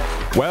Show.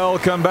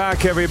 Welcome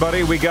back,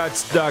 everybody. We got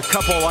a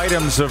couple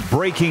items of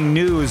breaking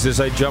news as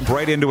I jump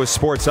right into a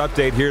sports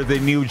update here. The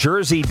New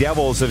Jersey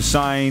Devils have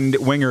signed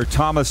winger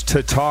Thomas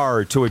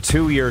Tatar to a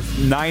 2-year,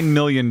 $9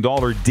 million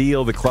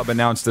deal the club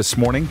announced this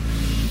morning.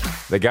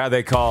 The guy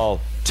they call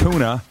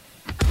Tuna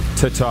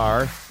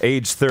Tatar,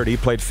 age 30,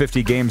 played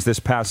 50 games this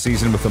past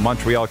season with the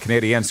Montreal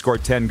Canadiens,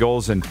 scored 10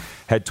 goals and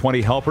had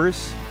 20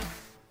 helpers.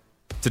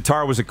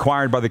 Tatar was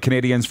acquired by the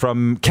Canadiens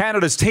from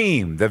Canada's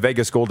team, the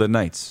Vegas Golden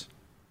Knights,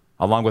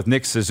 along with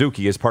Nick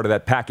Suzuki as part of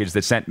that package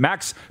that sent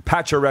Max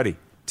Pacioretty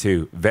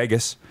to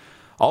Vegas.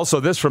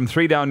 Also, this from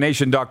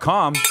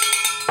 3downnation.com.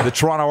 The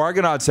Toronto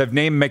Argonauts have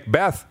named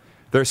Macbeth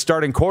their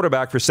starting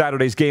quarterback for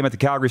Saturday's game at the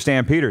Calgary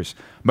Stampeders.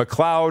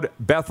 McLeod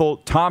Bethel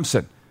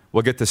Thompson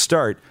will get the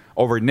start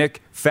over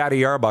Nick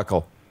Fatty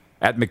Arbuckle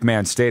at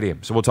McMahon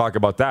Stadium. So we'll talk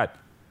about that.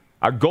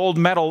 A gold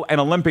medal and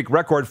Olympic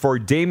record for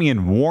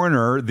Damian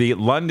Warner. The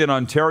London,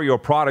 Ontario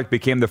product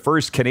became the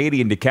first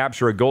Canadian to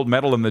capture a gold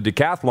medal in the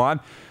decathlon.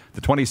 The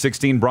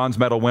 2016 bronze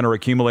medal winner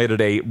accumulated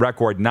a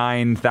record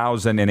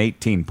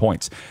 9,018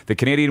 points. The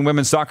Canadian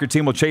women's soccer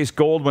team will chase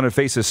gold when it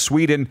faces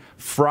Sweden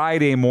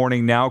Friday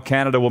morning now.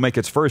 Canada will make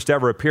its first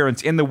ever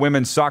appearance in the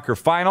women's soccer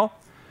final.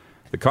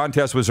 The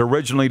contest was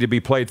originally to be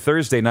played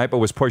Thursday night, but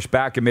was pushed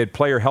back amid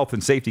player health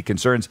and safety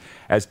concerns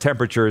as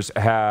temperatures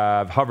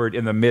have hovered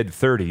in the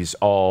mid-30s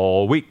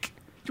all week.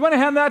 Do you want to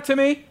hand that to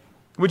me?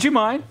 Would you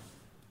mind?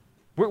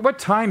 What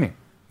timing?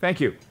 Thank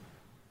you.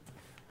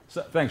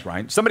 Thanks,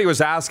 Ryan. Somebody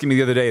was asking me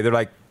the other day, they're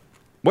like,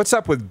 what's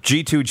up with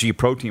G2G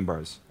protein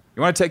bars?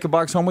 You want to take a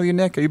box home with you,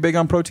 Nick? Are you big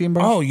on protein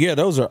bars? Oh, yeah,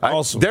 those are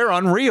awesome. They're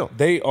unreal.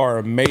 They are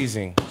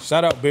amazing.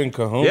 Shout out Ben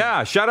Cahoon.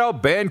 Yeah, shout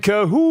out Ben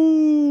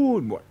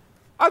Cahoon.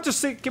 I'll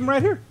just give them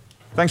right here.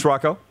 Thanks,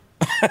 Rocco.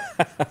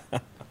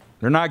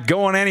 They're not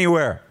going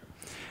anywhere.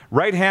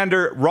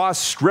 Right-hander Ross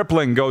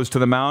Stripling goes to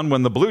the mound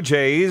when the Blue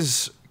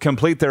Jays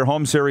complete their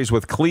home series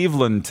with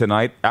Cleveland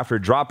tonight. After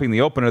dropping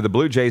the opener, the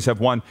Blue Jays have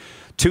won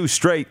 2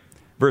 straight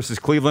versus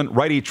Cleveland.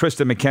 Righty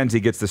Tristan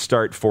McKenzie gets the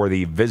start for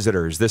the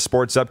visitors. This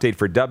sports update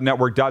for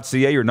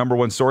dubnetwork.ca, your number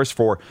one source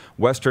for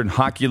Western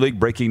Hockey League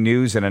breaking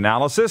news and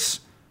analysis.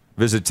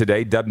 Visit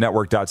today,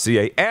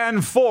 dubnetwork.ca.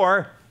 And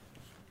for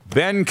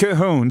Ben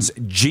Cahoon's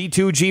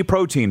G2G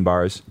protein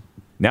bars,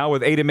 now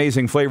with 8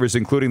 amazing flavors,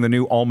 including the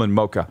new almond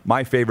mocha.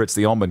 My favorite's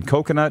the almond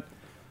coconut.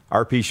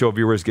 RP Show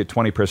viewers get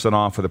 20%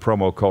 off with the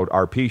promo code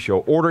RP Show.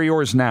 Order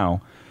yours now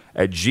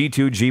at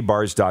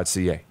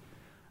g2gbars.ca.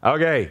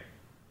 Okay,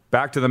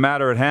 back to the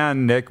matter at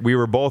hand, Nick. We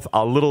were both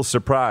a little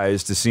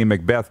surprised to see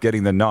Macbeth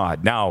getting the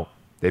nod. Now,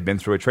 they've been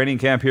through a training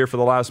camp here for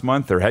the last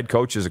month. Their head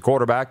coach is a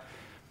quarterback,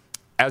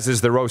 as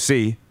is their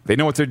OC. They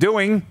know what they're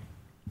doing.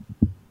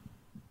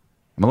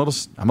 I'm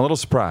a little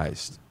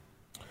surprised.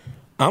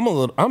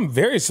 I'm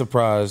very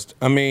surprised.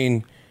 I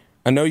mean,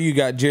 I know you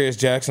got Jarius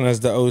Jackson as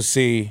the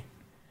OC,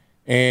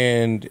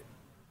 and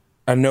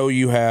I know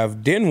you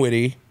have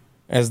Dinwiddie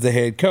as the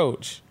head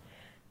coach.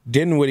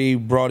 Dinwiddie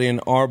brought in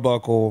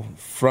Arbuckle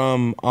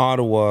from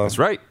Ottawa. That's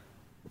right.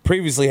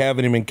 Previously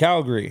having him in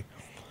Calgary.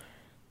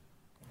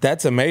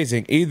 That's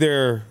amazing.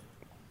 Either,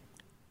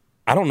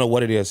 I don't know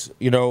what it is.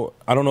 I don't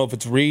know if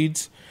it's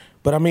Reeds,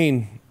 but I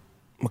mean,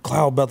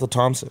 McLeod Bethel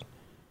Thompson.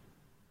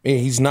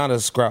 He's not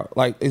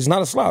a he's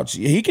not a slouch.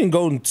 He can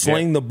go and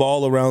sling the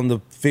ball around the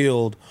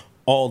field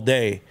all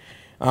day.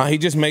 He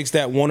just makes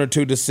that 1 or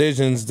 2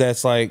 decisions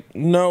that's like,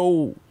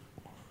 no.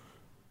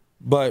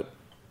 But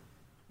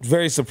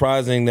very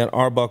surprising that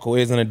Arbuckle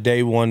isn't a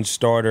day one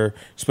starter,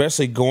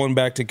 especially going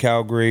back to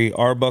Calgary,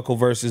 Arbuckle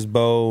versus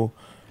Bo,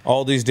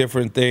 all these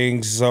different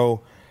things.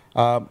 So,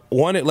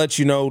 one, it lets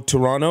you know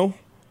Toronto,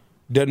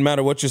 doesn't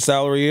matter what your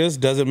salary is,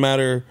 doesn't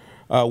matter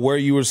where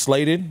you were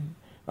slated,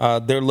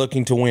 they're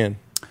looking to win.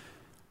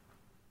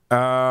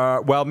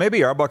 Well,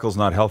 maybe Arbuckle's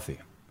not healthy.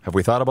 Have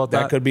we thought about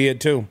that? That could be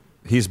it, too.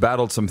 He's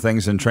battled some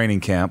things in training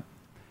camp.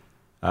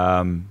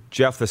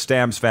 Jeff, the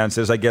Stamps fan,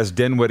 says, I guess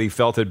Dinwiddie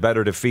felt it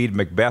better to feed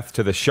Macbeth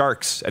to the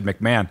Sharks at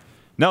McMahon.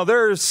 No,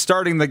 they're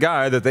starting the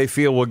guy that they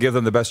feel will give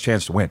them the best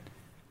chance to win.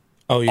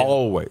 Oh, yeah.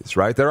 Always,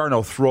 right? There are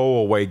no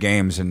throwaway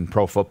games in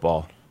pro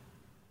football.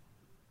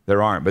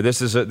 There aren't. But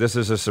this is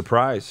a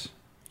surprise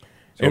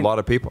to a lot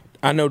of people.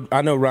 I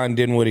know Ryan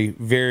Dinwiddie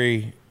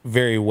very,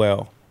 very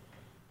well.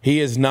 He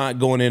is not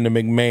going into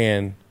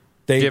McMahon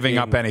giving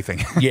up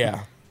anything.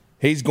 Yeah.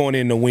 He's going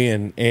in to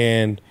win.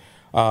 And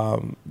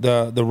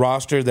the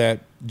roster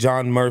that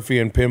John Murphy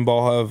and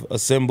Pinball have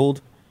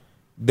assembled,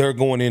 they're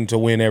going in to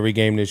win every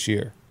game this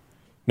year.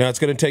 Now, it's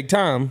going to take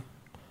time,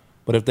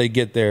 but if they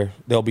get there,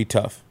 they'll be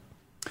tough.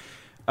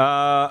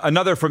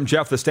 Another from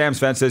Jeff, the Stamps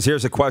fan, says,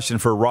 here's a question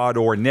for Rod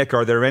or Nick.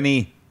 Are there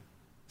any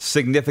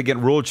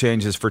significant rule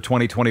changes for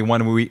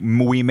 2021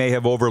 we may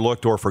have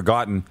overlooked or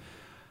forgotten?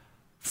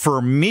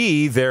 For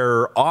me,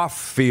 they're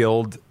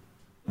off-field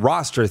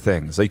roster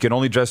things. You can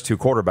only dress 2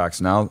 quarterbacks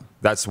now.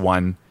 That's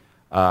one.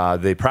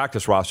 The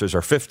practice rosters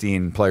are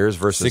 15 players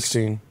versus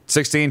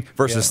 16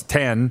 versus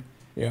 10.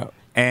 Yeah.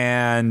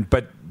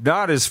 But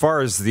not as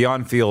far as the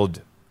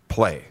on-field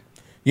play.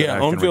 Yeah,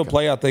 on-field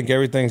play, I think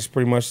everything's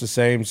pretty much the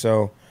same.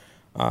 So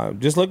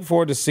just looking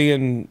forward to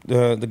seeing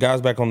the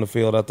guys back on the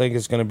field. I think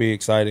it's going to be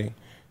exciting.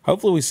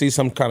 Hopefully we see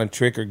some kind of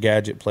trick or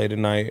gadget play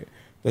tonight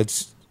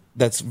that's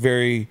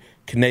very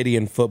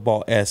Canadian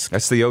football-esque.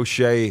 That's the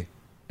O'Shea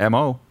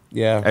MO.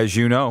 Yeah. As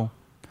you know.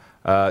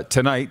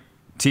 Tonight,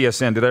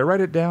 TSN, did I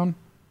write it down?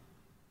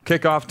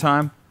 Kickoff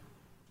time.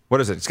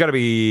 What is it? It's got to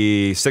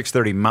be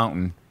 6:30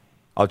 Mountain.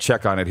 I'll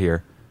check on it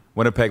here.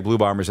 Winnipeg Blue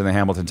Bombers and the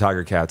Hamilton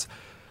Tiger Cats.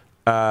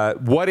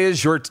 What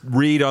is your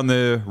read on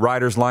the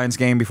Riders-Lions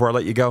game before I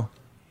let you go?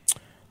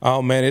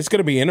 Oh, man, it's going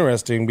to be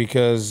interesting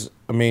because,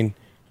 I mean,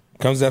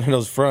 Comes down to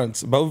those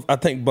fronts. I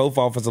think both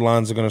offensive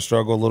lines are going to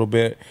struggle a little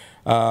bit.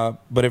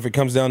 But if it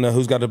comes down to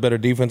who's got a better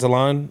defensive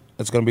line,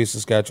 it's going to be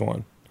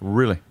Saskatchewan.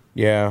 Really?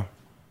 Yeah.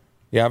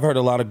 Yeah, I've heard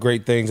a lot of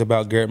great things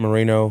about Garrett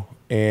Marino.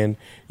 And,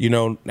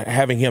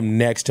 having him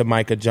next to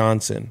Micah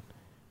Johnson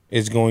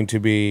is going to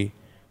be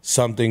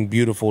something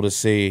beautiful to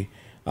see.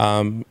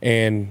 And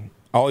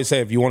I always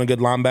say, if you want a good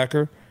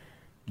linebacker,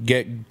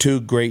 get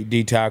 2 great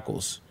D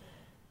tackles.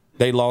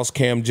 They lost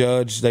Cam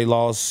Judge. They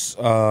lost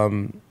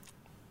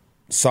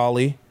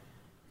Solly.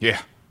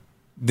 Yeah.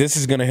 This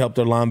is going to help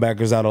their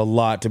linebackers out a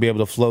lot to be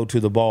able to flow to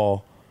the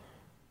ball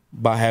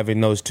by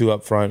having those 2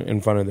 up front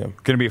in front of them.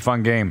 Going to be a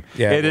fun game.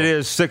 Yeah, it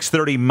is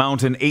 6:30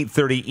 Mountain,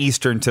 8:30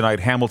 Eastern tonight,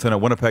 Hamilton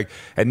and Winnipeg.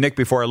 And Nick,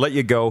 before I let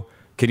you go,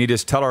 can you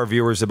just tell our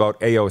viewers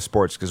about AO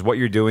Sports? Because what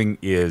you're doing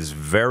is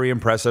very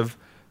impressive.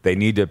 They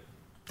need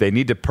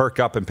to perk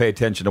up and pay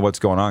attention to what's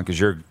going on because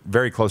you're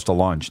very close to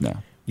launch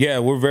now. Yeah,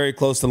 we're very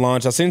close to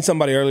launch. I seen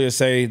somebody earlier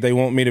say they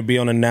want me to be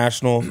on a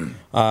national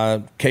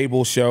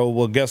cable show.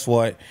 Well, guess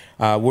what?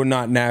 We're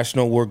not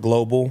national. We're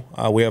global.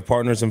 We have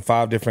partners in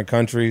 5 different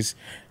countries.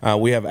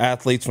 We have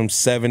athletes from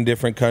 7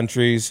 different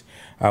countries.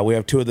 We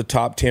have 2 of the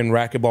top 10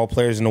 racquetball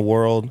players in the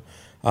world,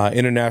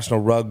 international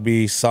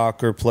rugby,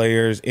 soccer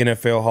players,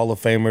 NFL Hall of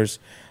Famers,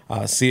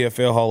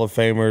 CFL Hall of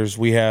Famers.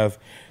 We have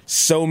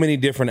so many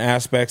different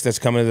aspects that's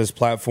coming to this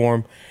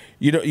platform.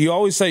 You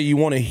always say you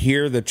want to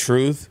hear the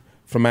truth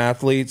from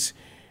athletes.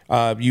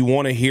 You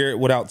want to hear it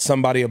without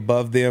somebody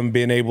above them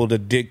being able to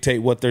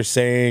dictate what they're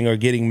saying or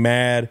getting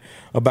mad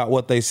about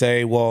what they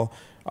say. Well,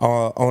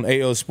 on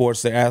AO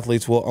Sports, the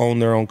athletes will own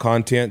their own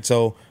content,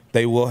 so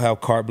they will have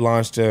carte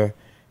blanche to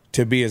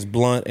be as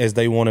blunt as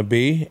they want to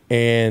be,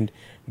 and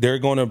they're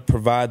going to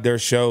provide their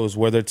shows,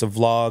 whether it's a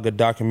vlog, a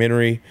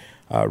documentary,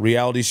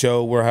 reality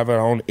show. We're having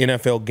our own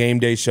NFL game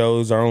day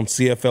shows, our own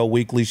CFL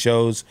weekly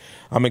shows.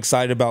 I'm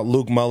excited about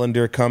Luke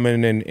Mullender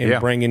coming and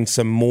bringing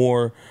some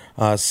more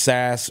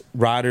SAS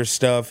rider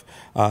stuff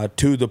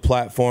to the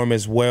platform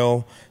as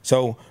well.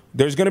 So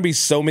there's going to be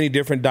so many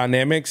different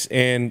dynamics,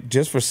 and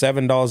just for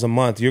 $7 a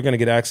month, you're going to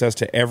get access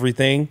to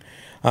everything.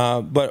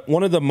 But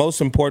one of the most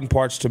important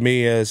parts to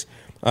me is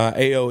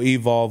AO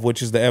Evolve,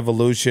 which is the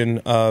evolution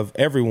of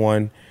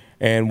everyone,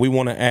 and we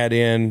want to add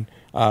in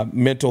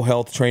mental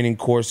health training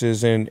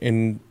courses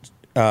and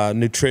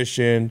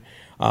nutrition,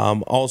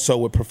 also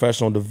with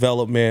professional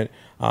development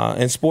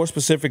and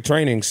sport-specific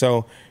training.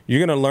 So you're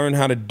going to learn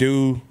how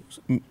to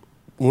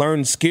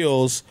learn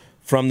skills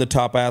from the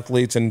top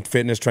athletes and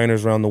fitness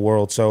trainers around the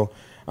world. So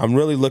I'm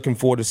really looking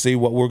forward to see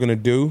what we're going to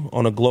do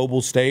on a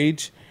global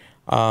stage.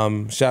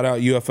 Shout out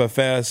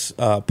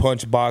UFFS,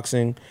 Punch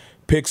Boxing,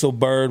 Pixel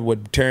Bird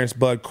with Terrence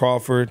Bud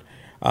Crawford.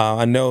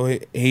 I know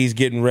he's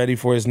getting ready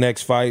for his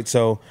next fight,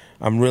 so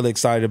I'm really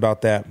excited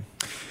about that.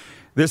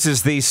 This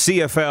is the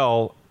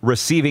CFL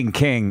receiving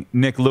king,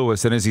 Nick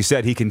Lewis. And as he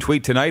said, he can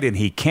tweet tonight, and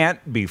he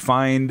can't be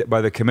fined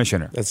by the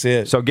commissioner. That's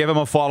it. So give him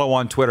a follow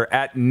on Twitter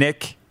at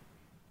Nick,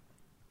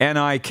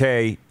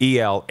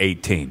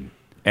 NIKEL18,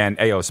 and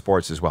AO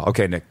Sports as well.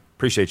 Okay, Nick,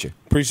 appreciate you.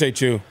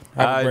 Appreciate you.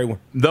 Have a great one.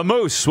 The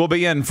Moose will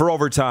be in for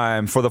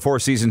overtime for the Four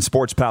Seasons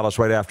Sports Palace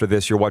right after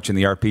this. You're watching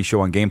the RP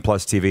Show on Game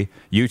Plus TV,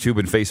 YouTube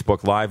and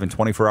Facebook Live, and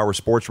 24-hour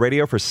sports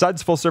radio for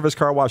Suds Full Service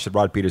Car Wash at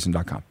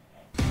rodpeterson.com.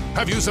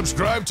 Have you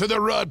subscribed to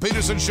the Rod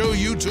Peterson Show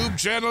YouTube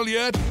channel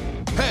yet?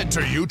 Head to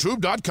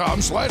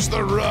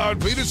youtube.com/The Rod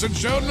Peterson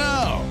Show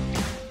now.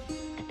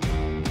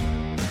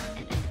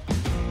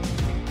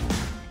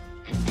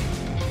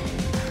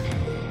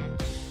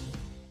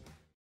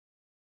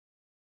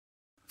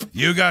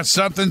 You got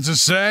something to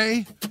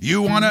say?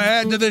 You want to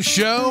add to the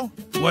show?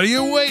 What are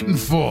you waiting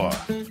for?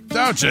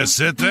 Don't just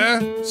sit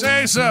there.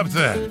 Say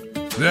something.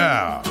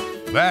 Now,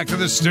 back to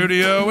the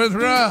studio with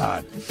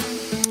Rod.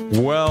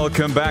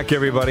 Welcome back,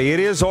 everybody. It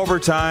is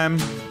overtime,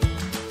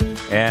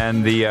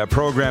 and the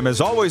program,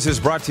 as always, is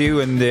brought to you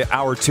in the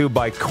Hour 2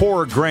 by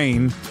Core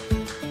Grain,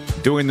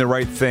 doing the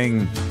right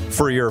thing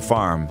for your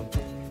farm.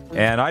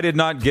 And I did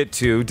not get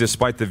to,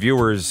 despite the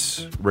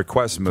viewers'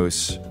 request,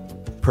 Moose,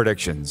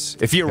 predictions.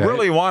 If you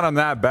really want them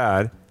that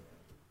bad,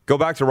 go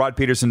back to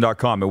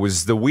rodpeterson.com. It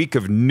was the week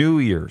of New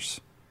Year's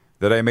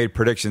that I made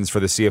predictions for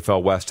the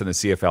CFL West and the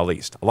CFL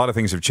East. A lot of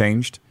things have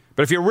changed,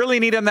 but if you really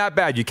need them that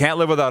bad, you can't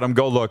live without them,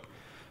 go look.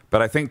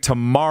 But I think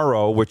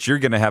tomorrow, which you're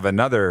going to have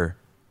another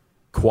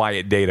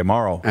quiet day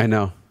tomorrow. I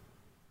know.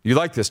 You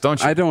like this,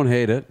 don't you? I don't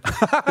hate it.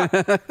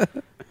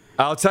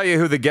 I'll tell you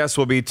who the guest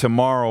will be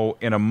tomorrow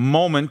in a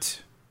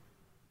moment.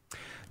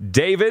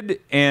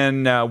 David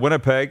in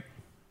Winnipeg.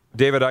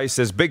 David Ice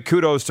says, big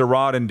kudos to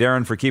Rod and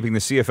Darren for keeping the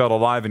CFL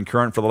alive and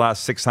current for the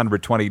last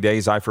 620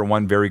 days. I, for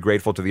one, very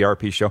grateful to the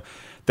RP Show.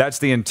 That's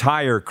the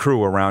entire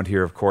crew around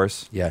here, of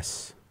course.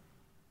 Yes.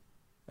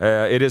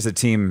 It is a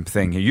team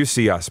thing. You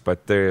see us,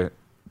 but it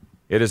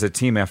is a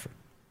team effort.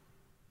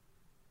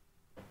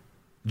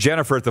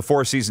 Jennifer at the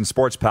Four Seasons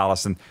Sports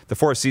Palace, and the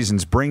Four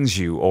Seasons brings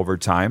you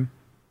overtime.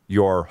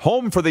 You're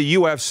home for the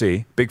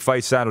UFC, big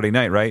fight Saturday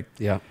night, right?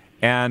 Yeah.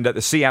 And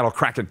the Seattle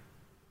Kraken.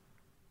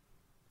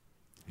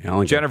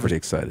 Yeah, Jennifer's pretty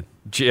excited.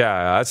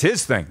 Yeah, that's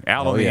his thing.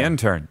 Alan, the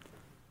intern.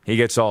 He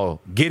gets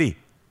all giddy.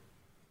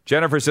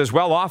 Jennifer says,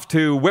 well, off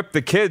to whip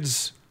the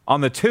kids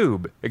on the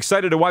tube.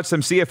 Excited to watch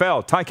some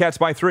CFL. Ticats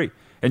by 3.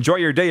 Enjoy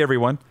your day,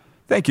 everyone.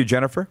 Thank you,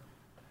 Jennifer,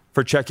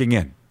 for checking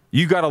in.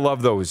 You got to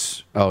love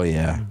those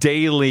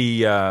daily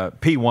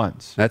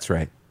P1s. That's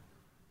right.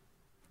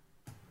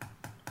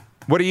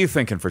 What are you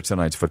thinking for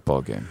tonight's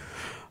football game?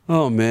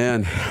 Oh,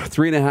 man.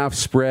 3.5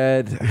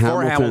 spread.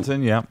 For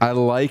Hamilton, yeah. I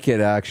like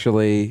it,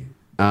 actually.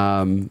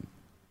 I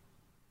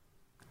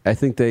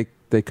think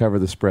they cover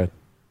the spread.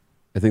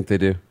 I think they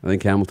do. I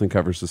think Hamilton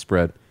covers the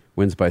spread.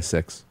 Wins by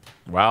 6.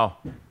 Wow.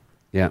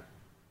 Yeah.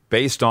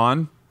 Based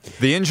on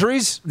the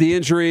injuries? The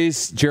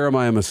injuries,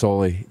 Jeremiah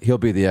Masoli. He'll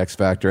be the X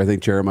factor. I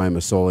think Jeremiah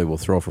Masoli will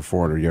throw for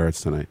 400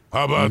 yards tonight.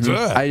 How about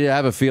that? I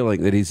have a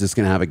feeling that he's just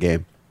going to have a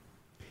game.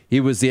 He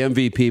was the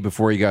MVP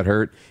before he got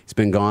hurt. He's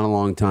been gone a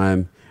long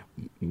time,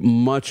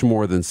 much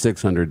more than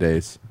 600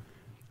 days.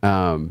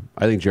 I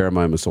think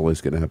Jeremiah Masoli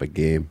is going to have a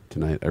game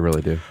tonight. I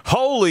really do.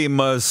 Holy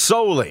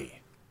Masoli.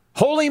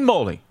 Holy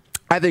moly.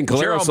 I think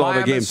Galeros will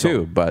have a game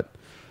too, but...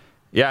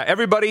 Yeah,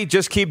 everybody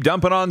just keep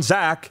dumping on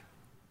Zach.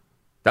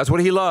 That's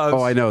what he loves.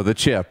 Oh, I know, the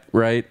chip,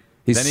 right?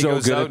 He's then he so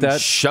goes good out at that.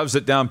 And shoves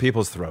it down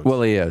people's throats.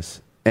 Well, he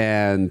is.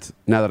 And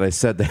now that I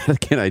said that,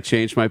 can I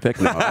change my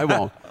pick? No, I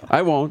won't.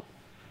 I won't.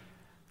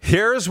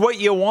 Here's what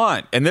you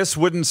want, and this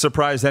wouldn't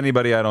surprise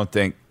anybody, I don't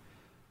think.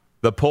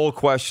 The poll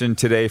question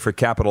today for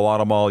Capital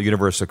Auto Mall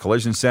Universal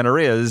Collision Center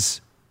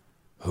is,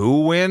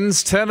 who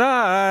wins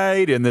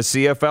tonight in the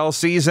CFL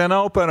season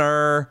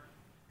opener?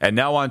 And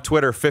now on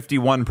Twitter,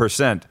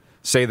 51%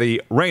 say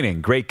the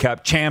reigning Grey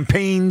Cup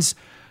champions,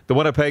 the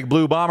Winnipeg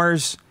Blue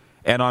Bombers.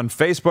 And on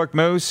Facebook,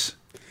 Moose,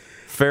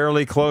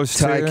 fairly close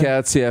to...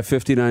 Ticats,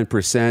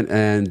 59%.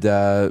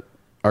 And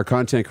our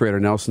content creator,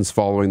 Nelson's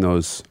following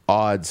those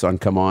odds on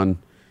Come On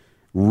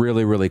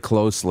really, really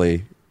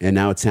closely. And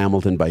now it's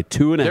Hamilton by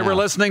 2.5. They were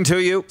listening to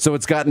you. So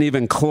it's gotten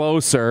even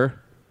closer.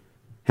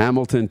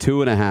 Hamilton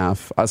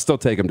 2.5. I'll still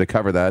take him to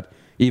cover that.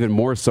 Even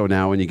more so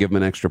now when you give him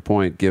an extra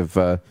point. Give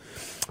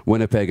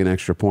Winnipeg an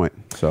extra point.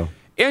 So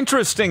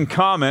interesting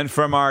comment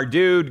from our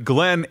dude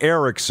Glenn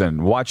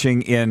Erickson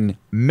watching in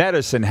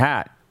Medicine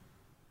Hat.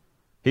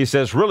 He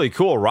says, really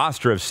cool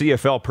roster of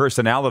CFL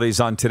personalities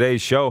on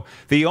today's show.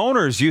 The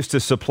owners used to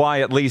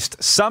supply at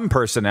least some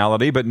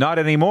personality, but not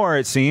anymore,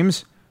 it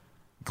seems.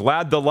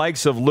 Glad the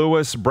likes of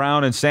Lewis,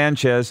 Brown, and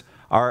Sanchez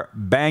are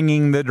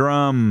banging the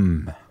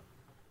drum.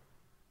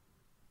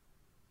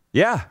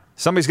 Yeah,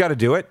 somebody's got to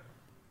do it.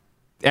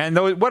 And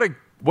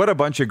what a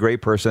bunch of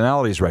great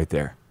personalities right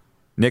there.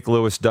 Nick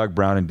Lewis, Doug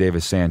Brown, and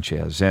Davis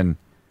Sanchez. And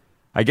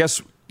I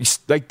guess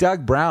like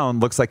Doug Brown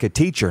looks like a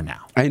teacher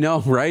now. I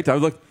know, right? I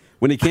looked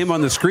when he came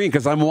on the screen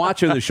because I'm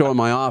watching the show in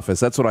my office.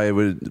 That's what I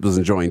was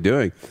enjoying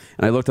doing.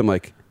 And I looked, I'm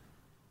like,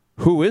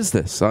 who is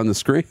this on the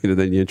screen? And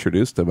then you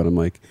introduced him, and I'm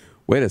like,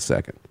 wait a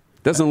second.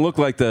 Doesn't look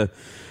like the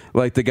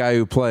guy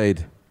who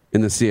played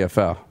in the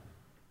CFL.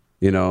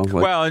 You know?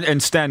 Well,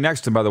 and stand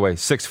next to him, by the way,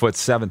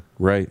 6'7".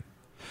 Right.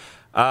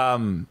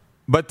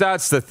 But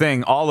that's the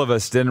thing. All of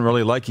us didn't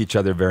really like each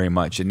other very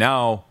much. And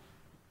now,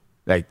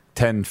 like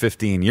 10,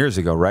 15 years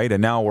ago, right?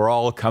 And now we're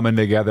all coming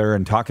together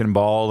and talking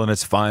ball, and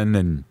it's fun,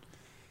 and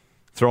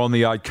throwing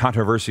the odd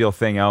controversial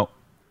thing out.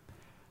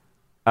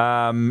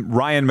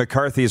 Ryan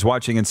McCarthy is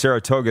watching in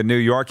Saratoga, New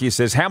York. He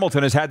says,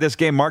 Hamilton has had this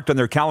game marked on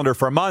their calendar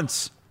for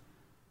months.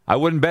 I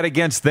wouldn't bet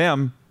against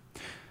them.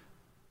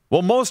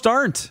 Well, most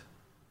aren't.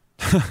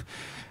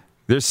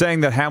 They're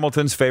saying that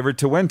Hamilton's favored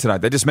to win tonight.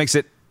 That just makes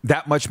it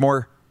that much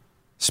more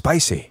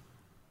spicy.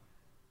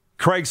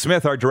 Craig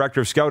Smith, our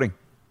director of scouting,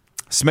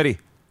 Smitty,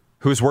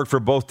 who's worked for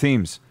both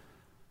teams,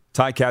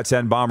 Ticats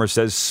and Bombers,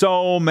 says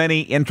so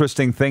many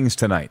interesting things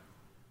tonight.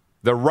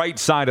 The right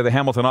side of the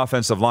Hamilton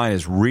offensive line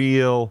is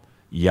real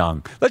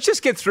young. Let's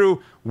just get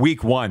through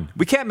week one.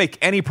 We can't make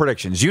any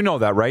predictions. You know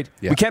that, right?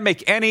 Yeah. We can't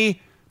make any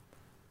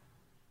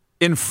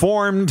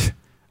informed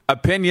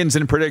opinions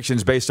and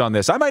predictions based on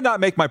this. I might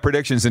not make my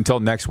predictions until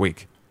next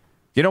week.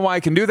 You know why I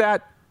can do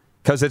that?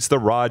 Because it's the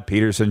Rod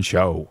Peterson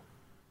Show.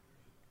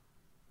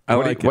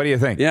 What do you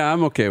think? Yeah,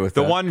 I'm okay with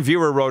that. The one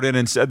viewer wrote in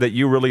and said that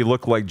you really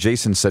look like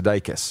Jason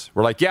Sudeikis.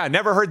 We're like, yeah,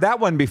 never heard that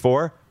one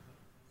before.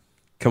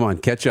 Come on,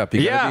 catch up.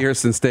 You got to be here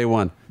since day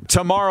one.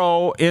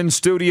 Tomorrow in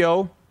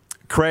studio,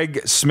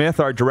 Craig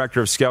Smith, our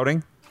director of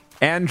scouting,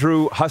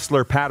 Andrew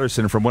Hustler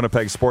Patterson from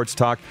Winnipeg Sports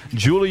Talk,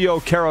 Julio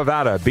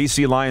Caravata,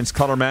 BC Lions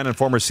colorman and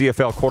former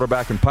CFL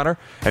quarterback and punter,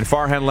 and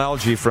Farhan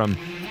Lalji from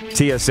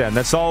TSN.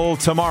 That's all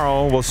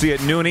tomorrow. We'll see you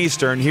at noon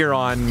Eastern here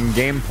on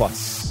Game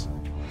Plus.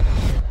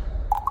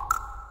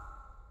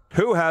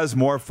 Who has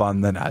more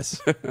fun than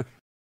us?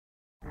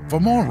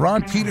 For more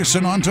Rod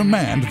Peterson on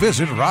demand,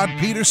 visit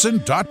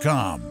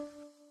rodpeterson.com.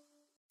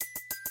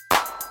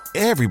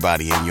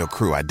 Everybody in your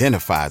crew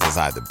identifies as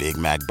either Big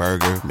Mac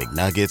Burger,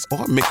 McNuggets,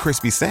 or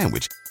McCrispy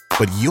Sandwich.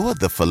 But you're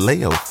the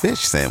Filet-O-Fish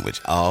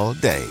Sandwich all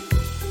day.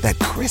 That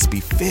crispy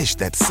fish,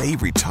 that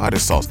savory tartar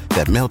sauce,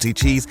 that melty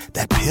cheese,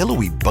 that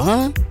pillowy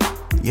bun.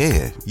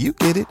 Yeah, you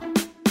get it.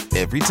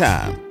 Every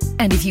time.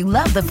 And if you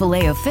love the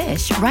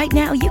Filet-O-Fish, right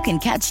now you can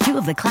catch 2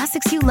 of the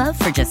classics you love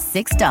for just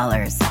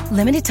 $6.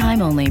 Limited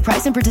time only.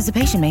 Price and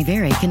participation may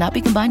vary. Cannot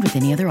be combined with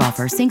any other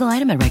offer. Single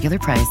item at regular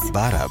price.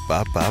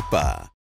 Ba-da-ba-ba-ba.